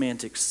cognitive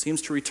semantics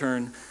seems to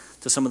return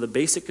to some of the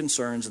basic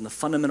concerns and the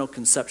fundamental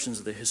conceptions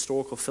of the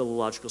historical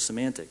philological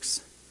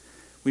semantics,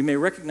 we may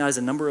recognize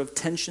a number of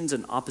tensions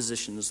and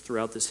oppositions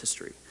throughout this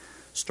history,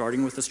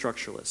 starting with the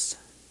structuralists,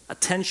 a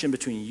tension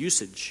between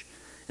usage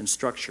and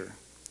structure,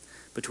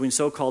 between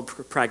so-called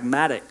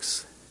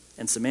pragmatics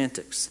and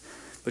semantics,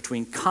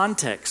 between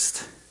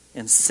context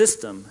and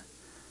system,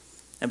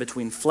 and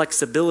between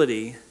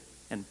flexibility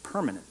and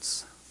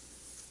permanence.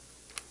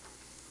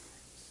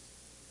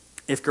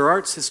 If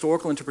Gerhardt's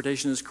historical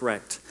interpretation is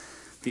correct,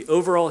 the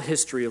overall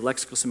history of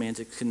lexical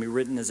semantics can be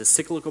written as a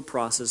cyclical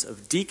process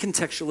of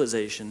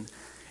decontextualization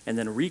and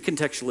then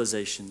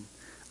recontextualization,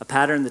 a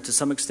pattern that to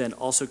some extent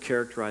also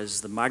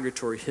characterizes the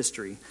migratory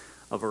history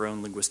of our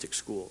own linguistic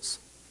schools.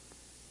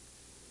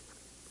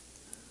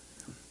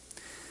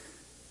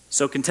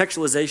 So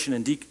contextualization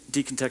and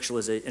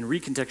decontextualization and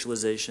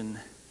recontextualization,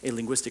 a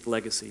linguistic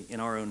legacy in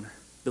our own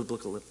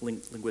biblical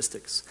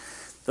linguistics.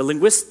 The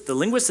linguists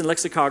and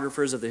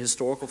lexicographers of the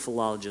historical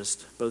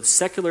philologist, both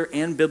secular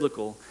and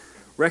biblical,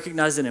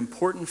 recognized an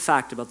important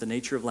fact about the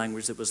nature of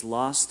language that was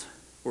lost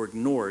or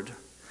ignored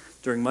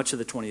during much of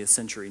the 20th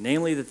century,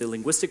 namely that the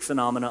linguistic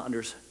phenomena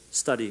under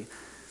study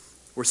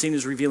were seen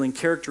as revealing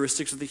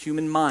characteristics of the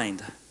human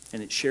mind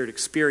and its shared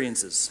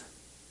experiences.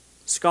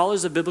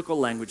 Scholars of biblical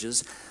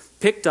languages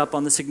picked up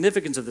on the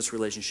significance of this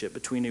relationship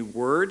between a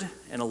word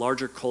and a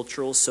larger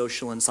cultural,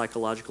 social, and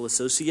psychological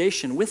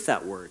association with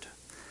that word.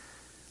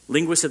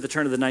 Linguists at the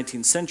turn of the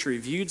 19th century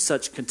viewed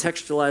such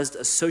contextualized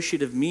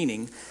associative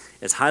meaning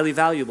as highly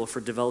valuable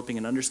for developing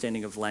an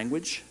understanding of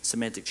language,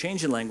 semantic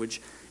change in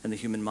language, and the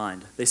human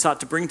mind. They sought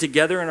to bring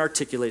together and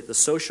articulate the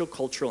social,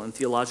 cultural, and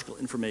theological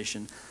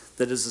information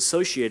that is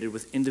associated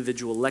with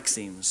individual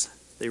lexemes.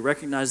 They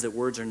recognized that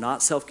words are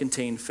not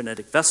self-contained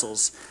phonetic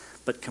vessels,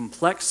 but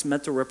complex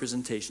mental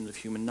representations of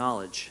human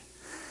knowledge.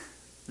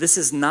 This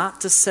is not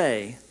to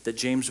say that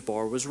James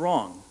Barr was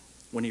wrong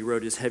when he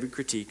wrote his heavy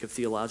critique of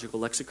theological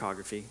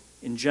lexicography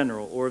in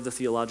general, or of the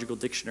Theological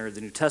Dictionary of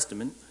the New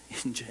Testament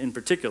in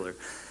particular.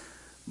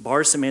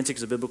 Barr's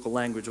Semantics of Biblical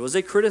Language was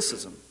a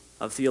criticism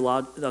of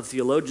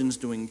theologians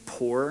doing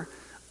poor,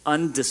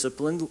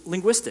 undisciplined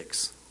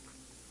linguistics.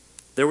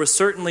 There was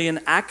certainly an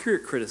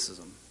accurate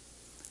criticism,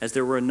 as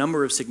there were a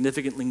number of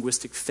significant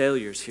linguistic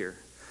failures here.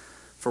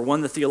 For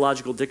one, the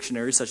theological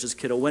dictionaries, such as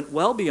Kittel, went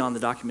well beyond the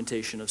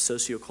documentation of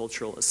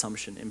sociocultural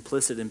assumption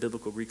implicit in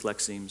biblical Greek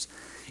lexemes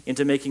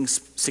into making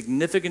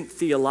significant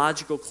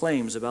theological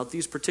claims about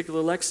these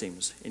particular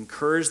lexemes,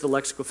 encouraged the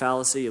lexical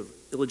fallacy of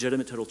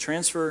illegitimate total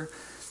transfer,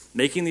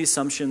 making the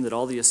assumption that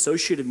all the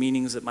associative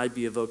meanings that might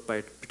be evoked by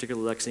a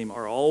particular lexeme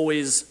are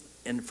always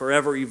and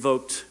forever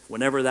evoked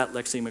whenever that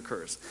lexeme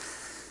occurs.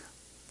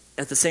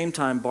 At the same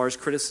time, Barr's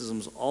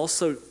criticisms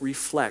also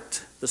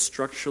reflect the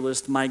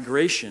structuralist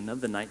migration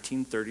of the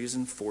 1930s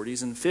and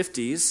 40s and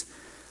 50s,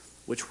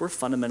 which were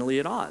fundamentally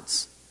at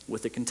odds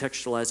with the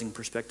contextualizing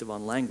perspective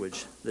on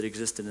language that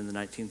existed in the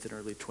 19th and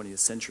early 20th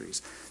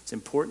centuries. It's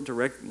important to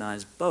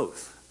recognize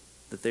both,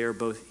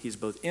 that he's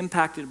both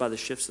impacted by the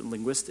shifts in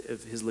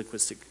his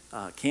linguistic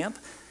camp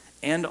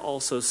and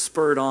also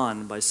spurred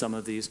on by some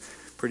of these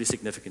pretty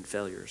significant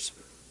failures.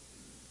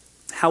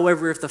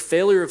 However, if the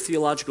failure of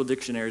theological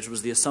dictionaries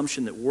was the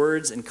assumption that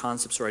words and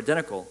concepts are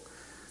identical,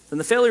 then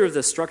the failure of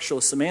the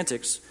structuralist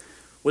semantics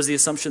was the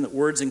assumption that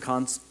words and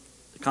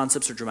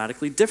concepts are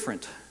dramatically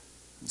different.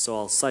 And so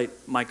I'll cite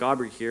Mike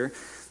Aubrey here,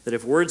 that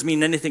if words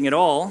mean anything at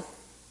all,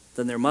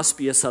 then there must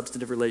be a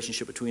substantive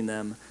relationship between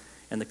them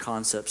and the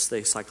concepts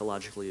they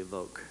psychologically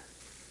evoke.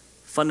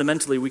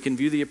 Fundamentally, we can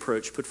view the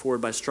approach put forward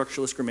by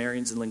structuralist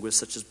grammarians and linguists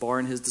such as Barr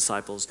and his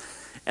disciples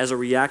as a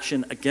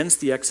reaction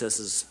against the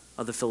excesses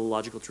of the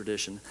philological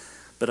tradition,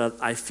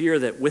 but I fear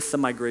that with the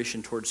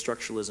migration towards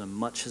structuralism,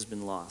 much has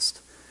been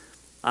lost.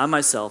 I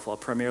myself, while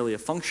primarily a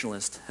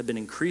functionalist, have been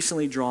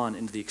increasingly drawn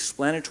into the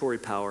explanatory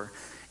power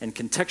and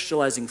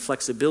contextualizing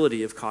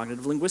flexibility of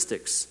cognitive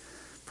linguistics.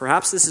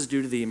 Perhaps this is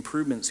due to the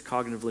improvements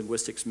cognitive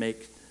linguistics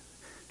make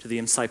to the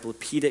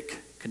encyclopedic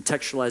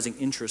contextualizing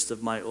interest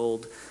of my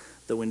old,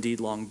 though indeed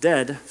long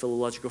dead,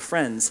 philological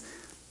friends,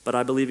 but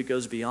I believe it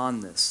goes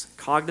beyond this.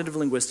 Cognitive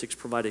linguistics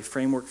provide a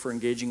framework for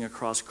engaging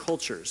across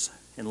cultures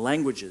and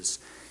languages,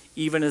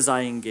 even as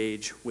I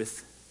engage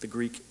with the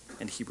Greek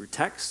and Hebrew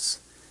texts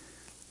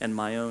and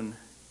my own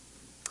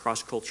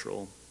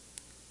cross-cultural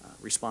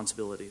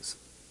responsibilities.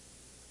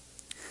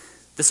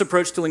 This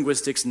approach to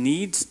linguistics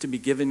needs to be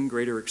given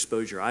greater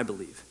exposure, I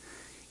believe.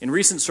 In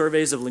recent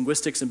surveys of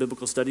linguistics and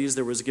biblical studies,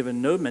 there was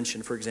given no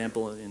mention, for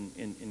example,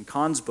 in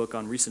Kahn's book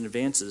on recent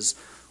advances,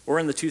 or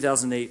in the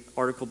 2008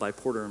 article by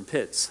Porter and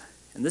Pitts.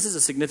 And this is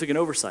a significant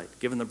oversight,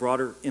 given the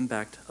broader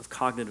impact of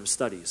cognitive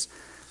studies.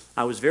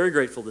 I was very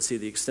grateful to see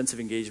the extensive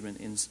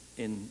engagement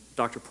in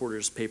Dr.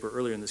 Porter's paper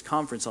earlier in this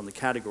conference on the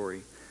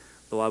category,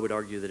 though I would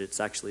argue that it's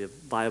actually a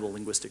viable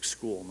linguistic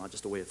school, not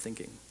just a way of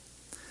thinking.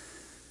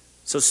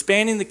 So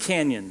spanning the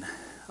canyon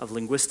of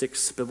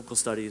linguistics, biblical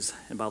studies,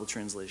 and Bible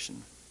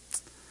translation,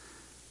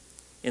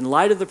 in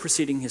light of the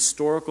preceding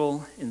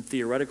historical and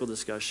theoretical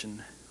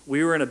discussion,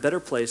 we were in a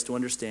better place to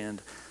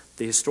understand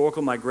the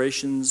historical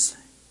migrations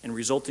and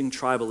resulting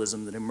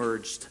tribalism that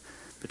emerged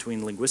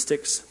between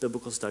linguistics,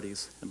 biblical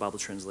studies, and Bible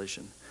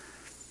translation.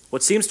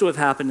 What seems to have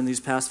happened in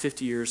these past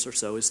 50 years or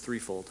so is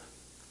threefold.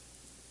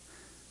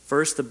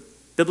 First, the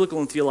Biblical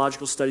and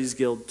Theological Studies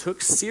Guild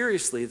took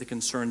seriously the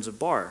concerns of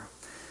Barr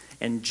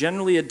and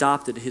generally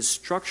adopted his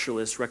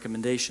structuralist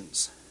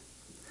recommendations.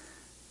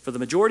 For the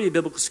majority of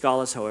biblical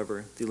scholars,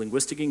 however, the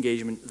linguistic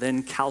engagement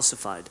then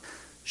calcified.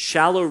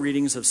 Shallow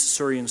readings of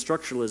Saussurean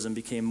structuralism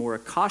became more a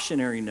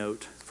cautionary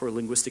note for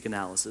linguistic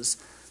analysis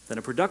than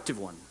a productive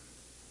one.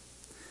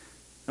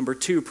 Number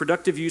two,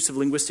 productive use of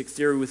linguistic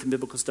theory within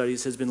biblical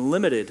studies has been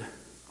limited,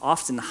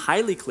 often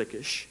highly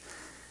cliquish,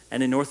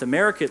 and in North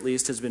America at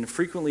least has been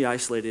frequently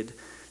isolated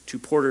to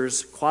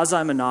Porter's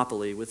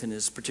quasi-monopoly within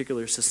his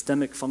particular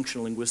systemic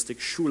functional linguistic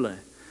Schule,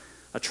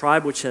 a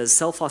tribe which has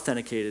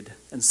self-authenticated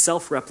and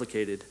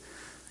self-replicated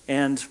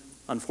and,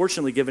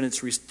 unfortunately, given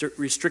its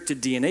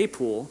restricted DNA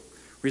pool,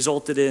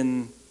 resulted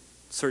in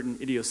certain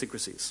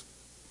idiosyncrasies.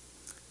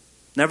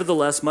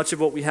 Nevertheless, much of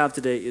what we have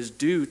today is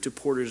due to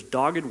Porter's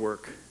dogged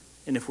work,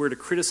 and if we're to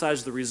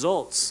criticize the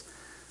results,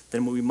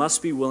 then we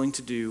must be willing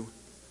to do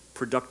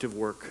productive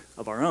work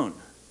of our own.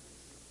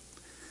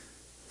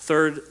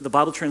 Third, the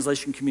Bible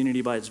translation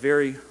community, by its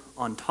very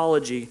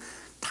ontology,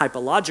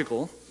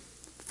 typological,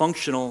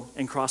 functional,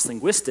 and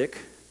cross-linguistic,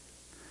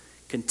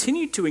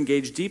 continued to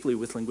engage deeply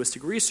with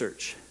linguistic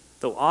research,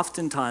 though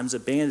oftentimes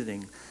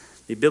abandoning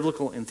the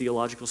Biblical and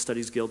Theological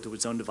Studies Guild to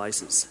its own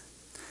devices.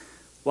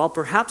 While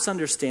perhaps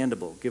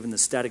understandable, given the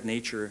static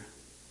nature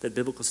that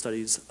biblical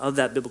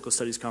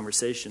studies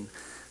conversation,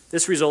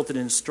 this resulted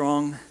in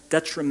strong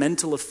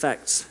detrimental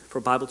effects for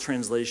Bible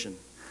translation,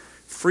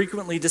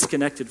 frequently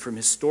disconnected from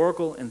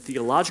historical and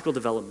theological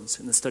developments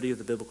in the study of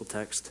the biblical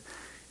text,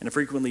 and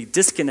frequently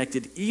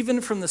disconnected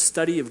even from the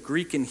study of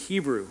Greek and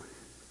Hebrew,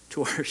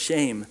 to our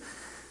shame,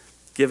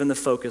 given the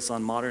focus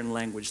on modern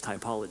language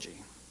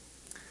typology.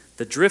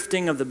 The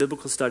drifting of the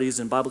biblical studies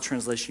and Bible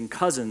translation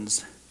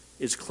cousins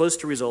is close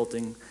to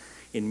resulting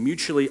in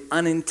mutually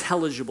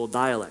unintelligible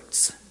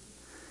dialects.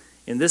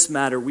 In this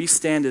matter, we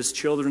stand as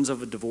children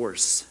of a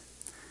divorce,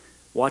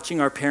 watching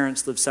our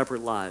parents live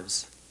separate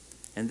lives,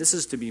 and this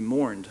is to be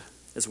mourned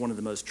as one of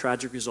the most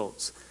tragic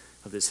results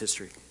of this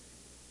history.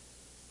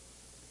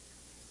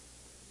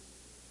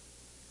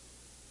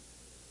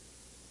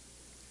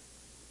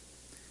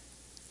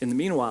 In the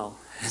meanwhile,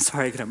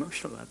 sorry I get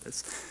emotional about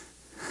this.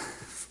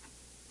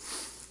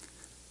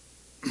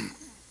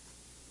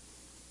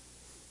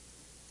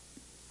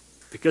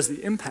 Because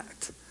the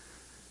impact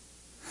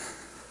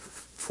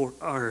for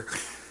our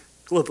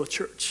global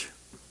church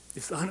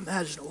is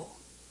unimaginable,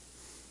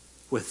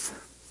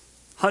 with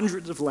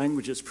hundreds of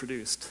languages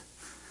produced,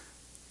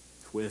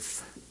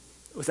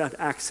 without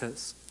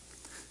access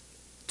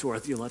to our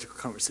theological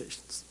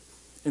conversations.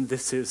 And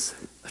this is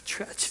a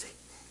tragedy.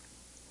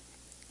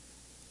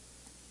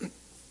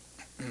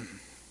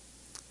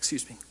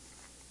 Excuse me.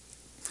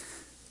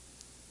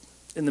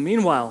 In the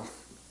meanwhile,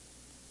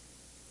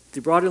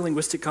 the broader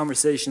linguistic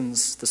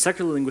conversations, the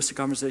secular linguistic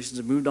conversations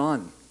have moved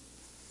on.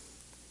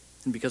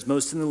 And because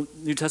most in the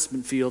New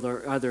Testament field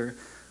are either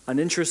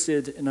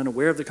uninterested and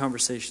unaware of the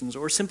conversations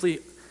or simply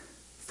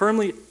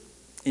firmly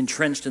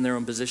entrenched in their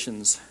own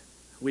positions,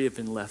 we have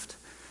been left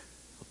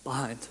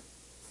behind.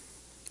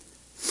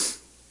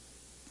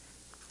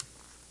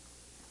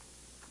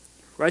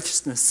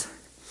 Righteousness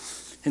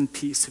and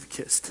peace have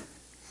kissed,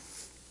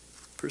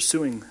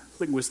 pursuing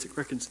linguistic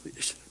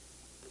reconciliation.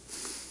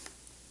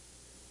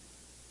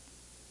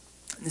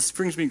 And this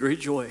brings me great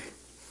joy,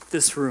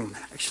 this room,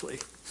 actually.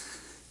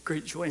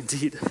 Great joy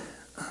indeed.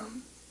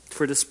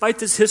 For despite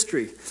this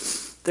history,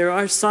 there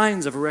are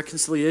signs of a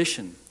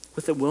reconciliation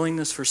with a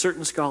willingness for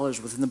certain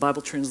scholars within the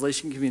Bible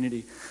translation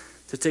community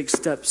to take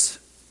steps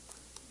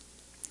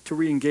to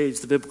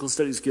re-engage the Biblical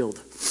Studies Guild.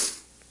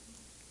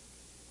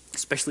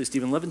 Especially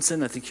Stephen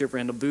Levinson, I think here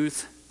Randall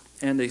Booth,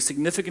 and a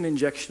significant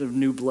injection of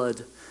new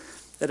blood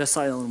at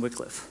S.I.L. and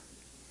Wycliffe.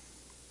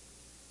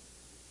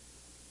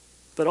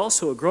 But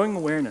also a growing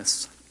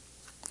awareness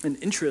and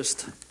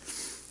interest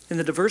in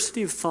the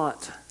diversity of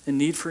thought and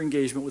need for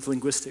engagement with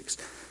linguistics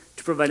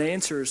to provide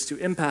answers to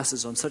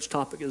impasses on such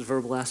topics as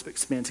verbal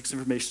aspects, semantics,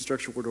 information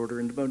structure, word order,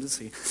 and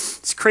dependency.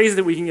 It's crazy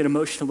that we can get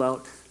emotional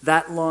about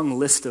that long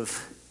list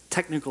of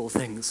technical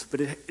things,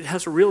 but it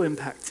has a real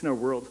impact in our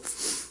world.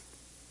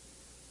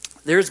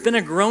 There has been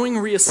a growing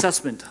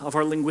reassessment of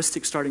our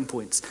linguistic starting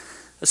points,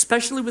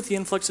 especially with the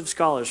influx of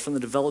scholars from the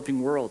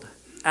developing world,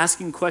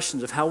 asking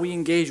questions of how we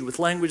engage with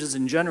languages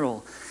in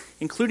general,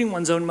 including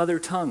one's own mother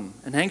tongue,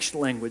 an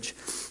ancient language,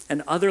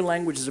 and other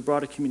languages of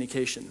broader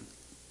communication.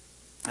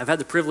 I've had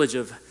the privilege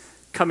of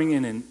coming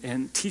in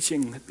and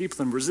teaching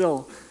people in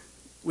Brazil,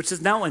 which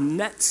is now a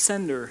net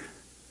sender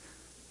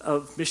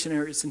of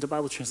missionaries into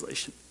Bible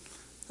translation.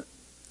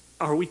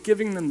 Are we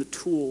giving them the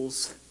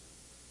tools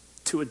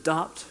to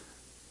adopt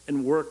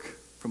and work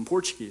from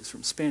Portuguese,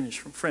 from Spanish,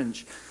 from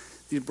French,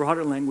 these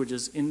broader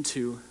languages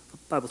into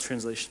Bible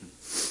translation?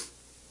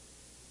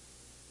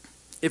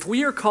 If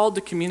we are called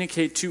to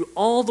communicate to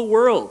all the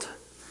world,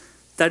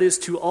 that is,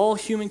 to all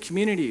human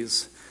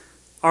communities,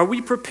 Are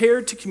we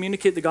prepared to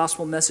communicate the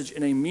gospel message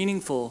in a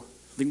meaningful,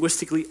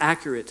 linguistically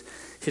accurate,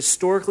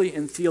 historically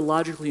and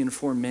theologically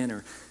informed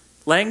manner?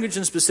 Language,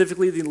 and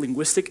specifically the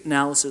linguistic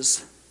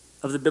analysis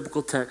of the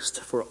biblical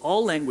text for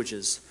all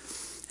languages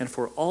and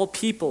for all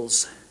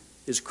peoples,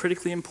 is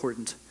critically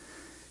important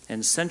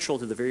and central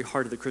to the very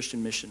heart of the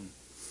Christian mission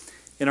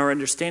in our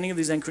understanding of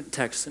these ancient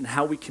texts and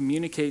how we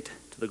communicate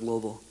to the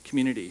global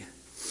community.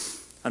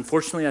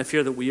 Unfortunately, I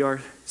fear that we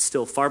are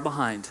still far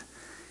behind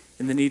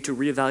in the need to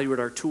reevaluate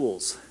our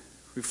tools,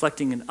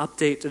 reflecting an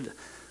updated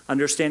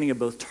understanding of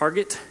both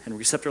target and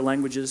receptor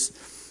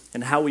languages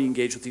and how we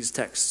engage with these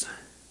texts.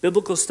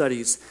 Biblical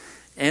studies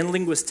and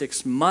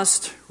linguistics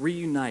must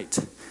reunite,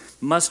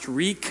 must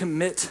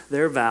recommit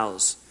their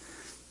vows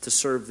to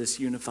serve this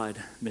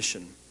unified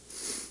mission.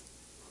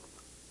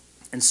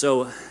 And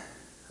so,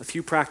 a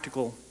few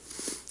practical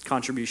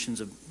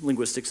contributions of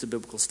linguistics to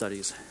biblical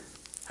studies.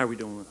 How are we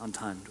doing on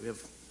time? Do we have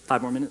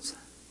 5 more minutes?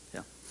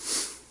 Yeah.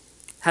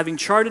 Having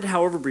charted,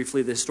 however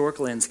briefly, the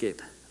historical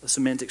landscape of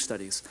semantic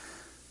studies,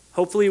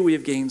 hopefully we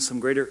have gained some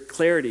greater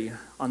clarity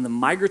on the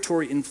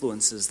migratory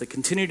influences that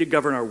continue to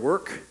govern our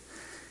work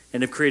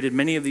and have created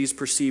many of these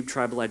perceived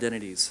tribal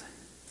identities.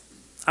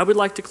 I would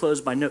like to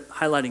close by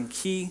highlighting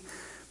key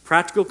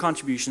practical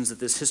contributions that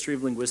this history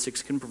of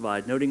linguistics can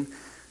provide, noting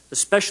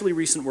especially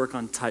recent work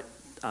on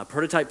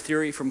prototype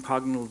theory from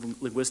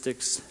cognitive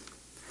linguistics,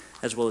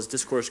 as well as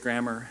discourse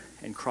grammar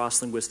and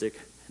cross-linguistic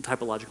and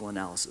typological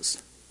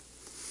analysis.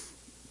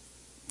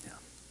 Yeah.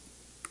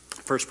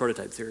 First,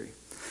 prototype theory.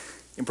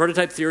 In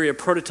prototype theory, a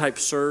prototype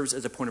serves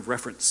as a point of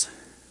reference,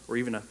 or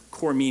even a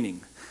core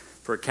meaning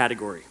for a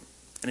category,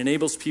 and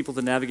enables people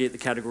to navigate the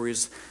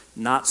category's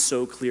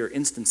not-so-clear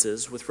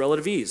instances with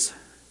relative ease.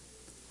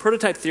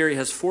 Prototype theory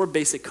has 4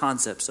 basic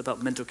concepts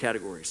about mental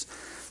categories.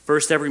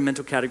 First, every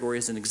mental category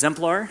is an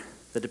exemplar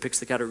that depicts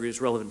the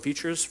category's relevant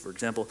features. For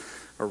example,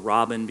 a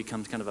robin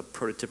becomes kind of a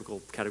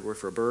prototypical category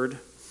for a bird.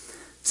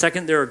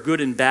 Second, there are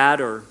good and bad,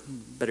 or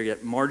better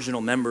yet,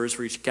 marginal members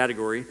for each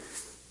category.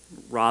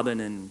 Robin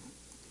and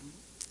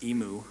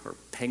emu, or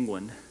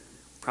penguin,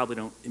 probably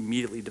don't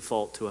immediately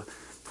default to a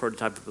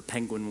prototype of a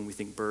penguin when we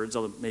think birds,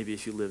 although maybe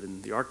if you live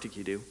in the Arctic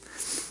you do,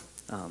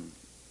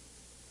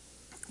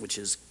 which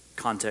is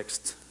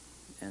context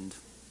and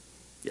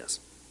yes.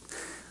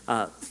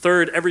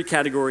 Third, every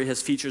category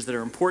has features that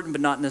are important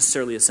but not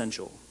necessarily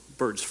essential.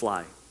 Birds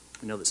fly.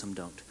 We know that some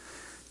don't.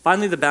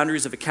 Finally, the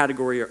boundaries of a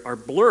category are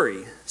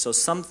blurry, so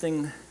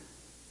something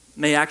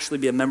may actually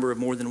be a member of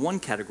more than one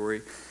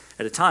category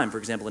at a time. For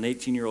example, an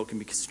 18-year-old can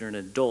be considered an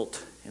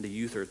adult and a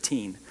youth or a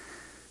teen.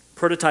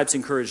 Prototypes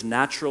encourage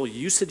natural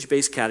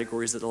usage-based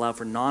categories that allow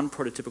for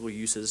non-prototypical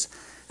uses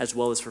as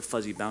well as for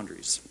fuzzy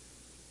boundaries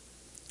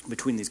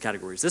between these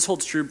categories. This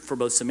holds true for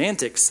both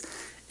semantics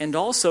and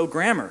also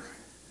grammar.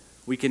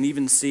 We can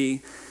even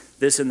see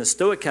this in the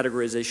Stoic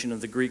categorization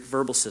of the Greek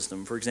verbal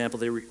system. For example,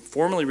 they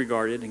formally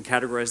regarded and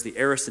categorized the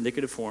aorist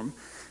indicative form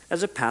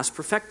as a past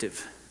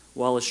perfective,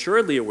 while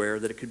assuredly aware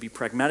that it could be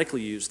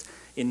pragmatically used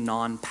in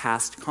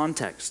non-past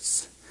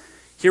contexts.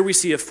 Here we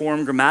see a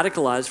form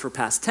grammaticalized for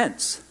past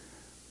tense,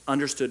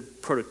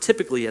 understood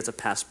prototypically as a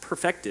past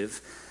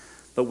perfective,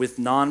 but with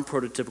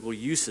non-prototypical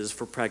uses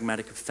for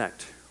pragmatic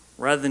effect.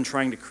 Rather than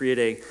trying to create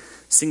a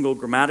single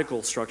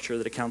grammatical structure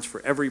that accounts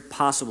for every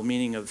possible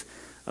meaning of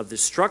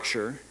this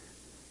structure,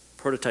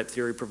 prototype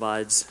theory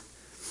provides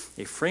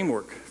a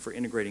framework for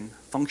integrating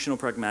functional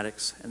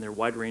pragmatics and their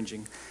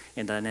wide-ranging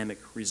and dynamic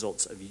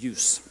results of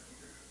use.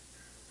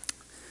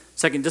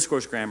 Second,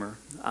 discourse grammar.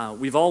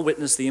 We've all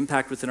witnessed the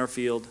impact within our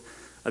field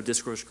of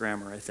discourse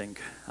grammar, I think.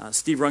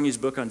 Steve Runge's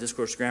book on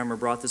discourse grammar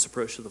brought this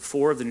approach to the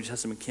fore of the New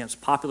Testament camp's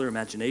popular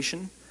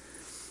imagination,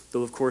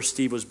 though of course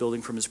Steve was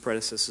building from his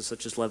predecessors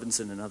such as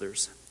Levinson and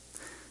others.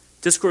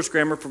 Discourse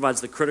grammar provides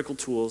the critical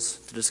tools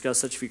to discuss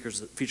such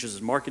features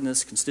as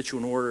markedness,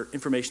 constituent order,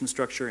 information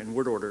structure, and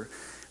word order,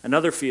 and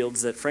other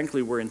fields that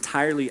frankly were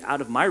entirely out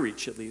of my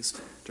reach, at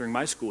least during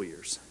my school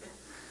years.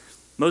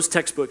 Most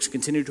textbooks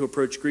continue to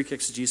approach Greek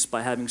exegesis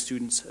by having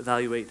students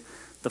evaluate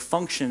the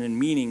function and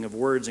meaning of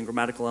words and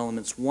grammatical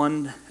elements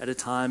one at a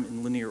time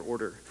in linear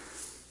order.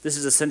 This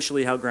is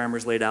essentially how grammar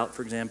is laid out,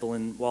 for example,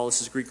 in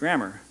Wallace's Greek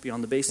Grammar,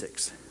 Beyond the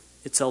Basics,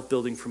 itself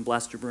building from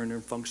Blaster-Brunner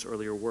and Funk's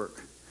earlier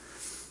work.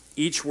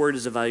 Each word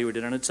is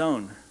evaluated on its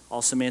own.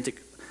 All semantic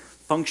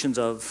functions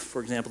of,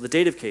 for example, the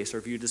dative case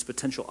are viewed as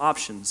potential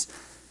options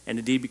and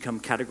indeed become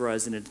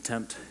categorized in an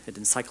attempt at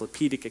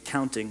encyclopedic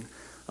accounting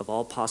of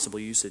all possible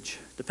usage.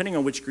 Depending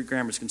on which Greek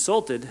grammar is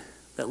consulted,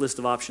 that list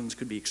of options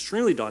could be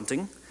extremely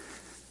daunting,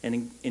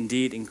 and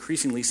indeed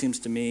increasingly seems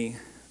to be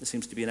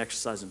an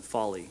exercise in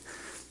folly.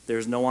 There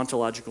is no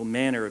ontological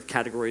manner of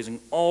categorizing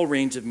all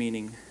range of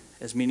meaning,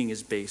 as meaning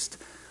is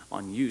based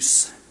on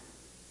use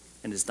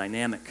and is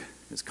dynamic,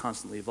 is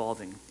constantly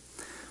evolving.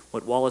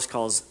 What Wallace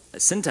calls a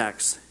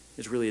syntax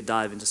is really a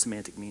dive into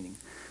semantic meaning.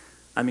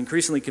 I'm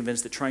increasingly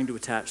convinced that trying to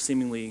attach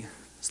seemingly,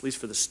 at least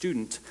for the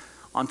student,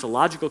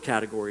 ontological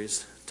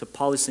categories to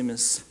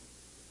polysemous,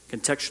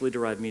 contextually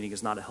derived meaning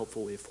is not a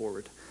helpful way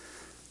forward.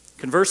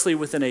 Conversely,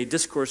 within a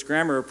discourse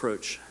grammar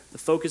approach, the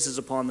focus is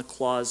upon the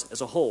clause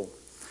as a whole,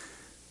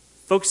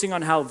 focusing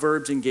on how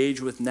verbs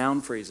engage with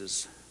noun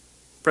phrases,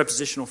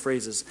 prepositional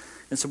phrases,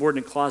 and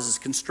subordinate clauses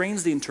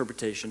constrains the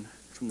interpretation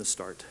from the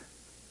start.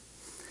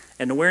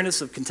 An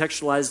awareness of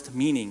contextualized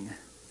meaning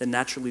then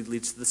naturally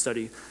leads to the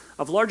study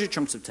of larger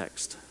chunks of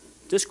text,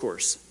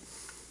 discourse,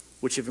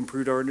 which have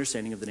improved our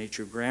understanding of the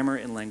nature of grammar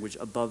and language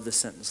above the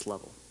sentence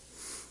level.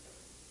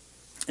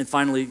 And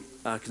finally,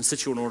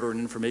 constituent order and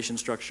information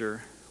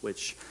structure,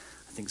 which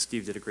I think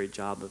Steve did a great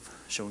job of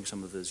showing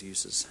some of those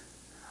uses.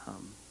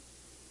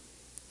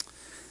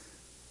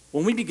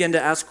 When we begin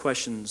to ask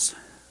questions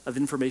of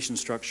information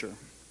structure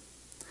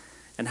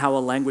and how a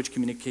language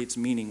communicates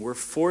meaning, we're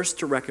forced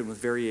to reckon with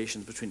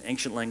variations between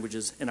ancient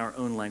languages and our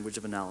own language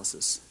of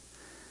analysis.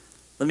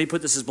 Let me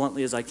put this as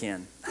bluntly as I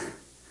can.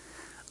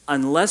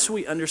 Unless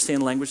we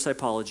understand language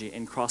typology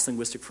and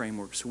cross-linguistic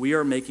frameworks, we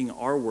are making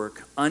our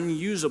work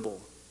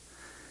unusable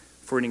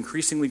for an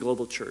increasingly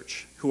global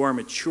church who are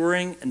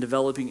maturing and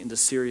developing into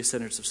serious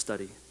centers of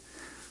study.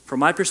 From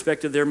my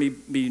perspective, there may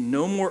be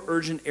no more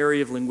urgent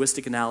area of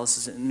linguistic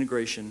analysis and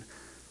integration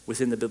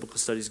within the Biblical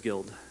Studies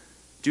Guild.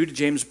 Due to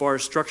James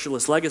Barr's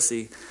structuralist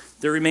legacy,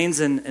 there remains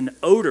an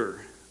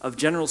odor of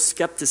general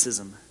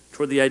skepticism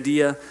toward the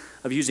idea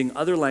of using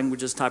other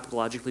languages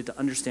typologically to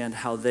understand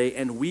how they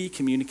and we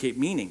communicate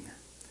meaning.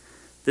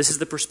 This is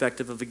the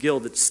perspective of a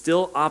guild that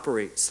still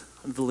operates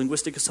under the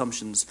linguistic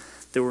assumptions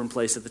that were in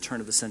place at the turn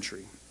of the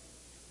century.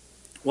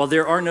 While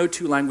there are no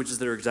two languages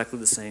that are exactly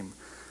the same,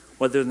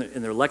 whether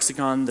in their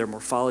lexicon, their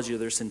morphology, or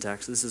their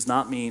syntax, this does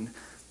not mean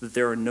that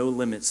there are no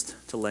limits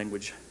to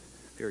language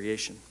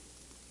variation.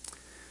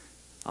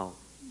 I'll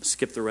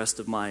skip the rest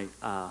of my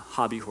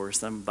hobby horse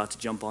that I'm about to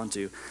jump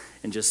onto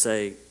and just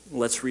say,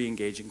 let's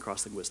re-engage in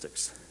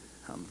cross-linguistics.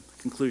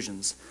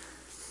 Conclusions.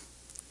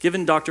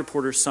 Given Dr.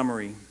 Porter's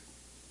summary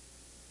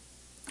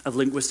of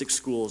linguistic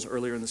schools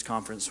earlier in this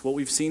conference, what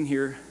we've seen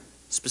here,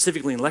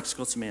 specifically in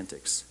lexical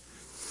semantics,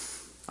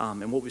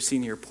 and what we've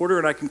seen here, Porter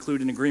and I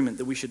conclude in agreement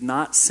that we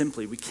cannot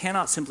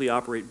simply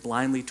operate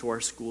blindly to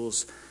our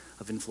schools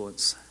of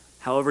influence.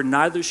 However,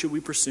 neither should we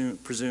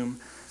presume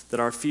that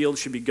our field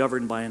should be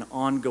governed by an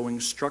ongoing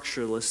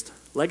structuralist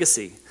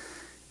legacy.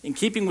 In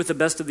keeping with the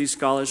best of these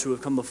scholars who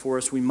have come before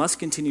us, we must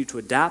continue to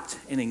adapt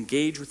and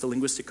engage with the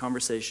linguistic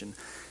conversation.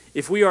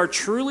 If we are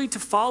truly to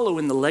follow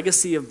in the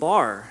legacy of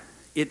Barr,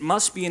 it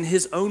must be in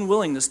his own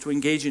willingness to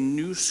engage in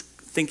new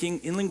thinking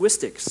in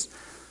linguistics,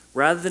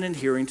 rather than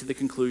adhering to the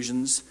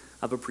conclusions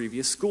of a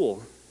previous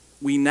school.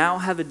 We now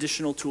have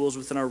additional tools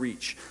within our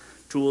reach,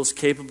 tools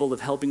capable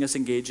of helping us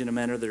engage in a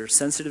manner that are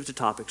sensitive to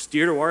topics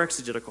dear to our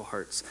exegetical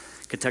hearts: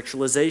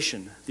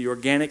 contextualization, the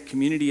organic,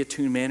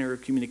 community-attuned manner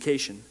of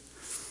communication.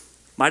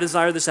 My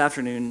desire this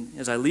afternoon,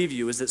 as I leave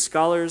you, is that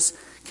scholars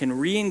can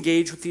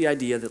re-engage with the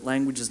idea that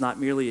language is not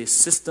merely a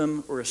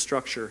system or a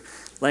structure.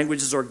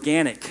 Language is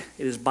organic,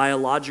 it is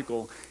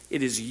biological,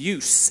 it is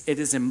use, it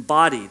is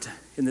embodied,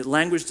 and that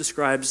language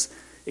describes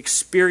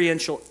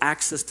experiential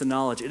access to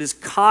knowledge. It is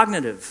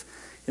cognitive,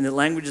 in that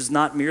language is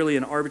not merely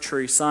an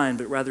arbitrary sign,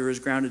 but rather is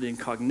grounded in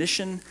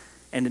cognition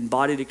and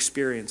embodied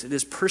experience. It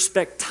is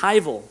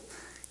perspectival,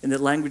 in that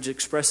language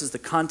expresses the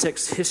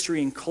context,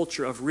 history, and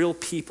culture of real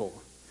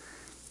people,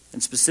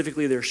 and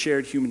specifically their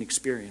shared human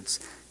experience.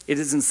 It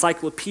is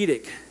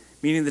encyclopedic,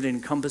 meaning that it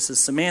encompasses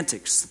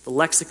semantics, the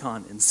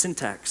lexicon, and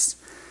syntax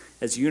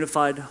as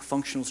unified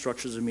functional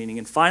structures of meaning.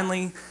 And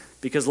finally,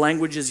 because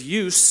language is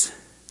use,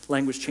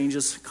 language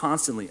changes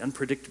constantly,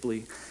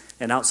 unpredictably,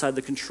 and outside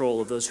the control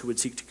of those who would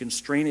seek to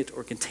constrain it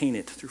or contain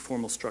it through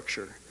formal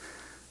structure.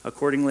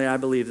 Accordingly, I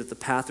believe that the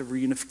path of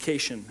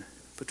reunification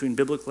between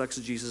biblical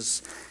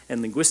exegesis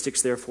and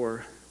linguistics,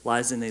 therefore,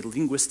 lies in a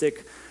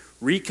linguistic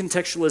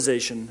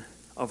recontextualization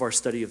of our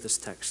study of this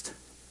text.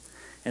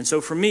 And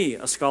so for me,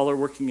 a scholar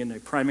working in a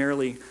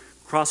primarily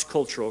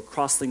cross-cultural,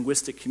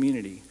 cross-linguistic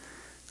community,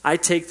 I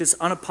take this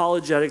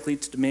unapologetically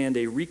to demand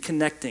a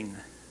reconnecting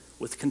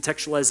with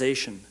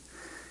contextualization,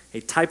 a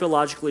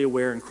typologically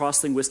aware and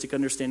cross-linguistic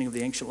understanding of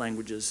the ancient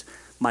languages,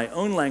 my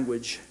own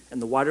language,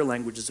 and the wider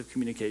languages of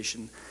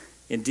communication.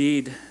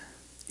 Indeed,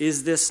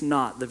 is this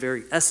not the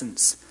very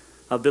essence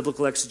of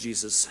biblical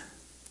exegesis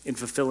in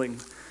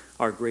fulfilling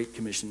our Great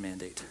Commission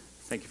mandate?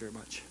 Thank you very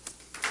much.